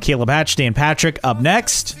Kinney, I'm Caleb Hatch. Dan Patrick up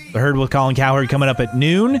next. The Herd with Colin Cowherd coming up at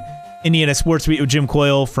noon. Indiana Sports Beat with Jim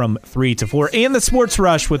Coyle from 3 to 4. And the Sports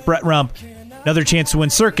Rush with Brett Rump. Another chance to win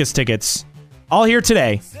circus tickets. All here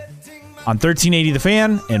today on 1380 The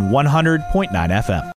Fan and 100.9 FM.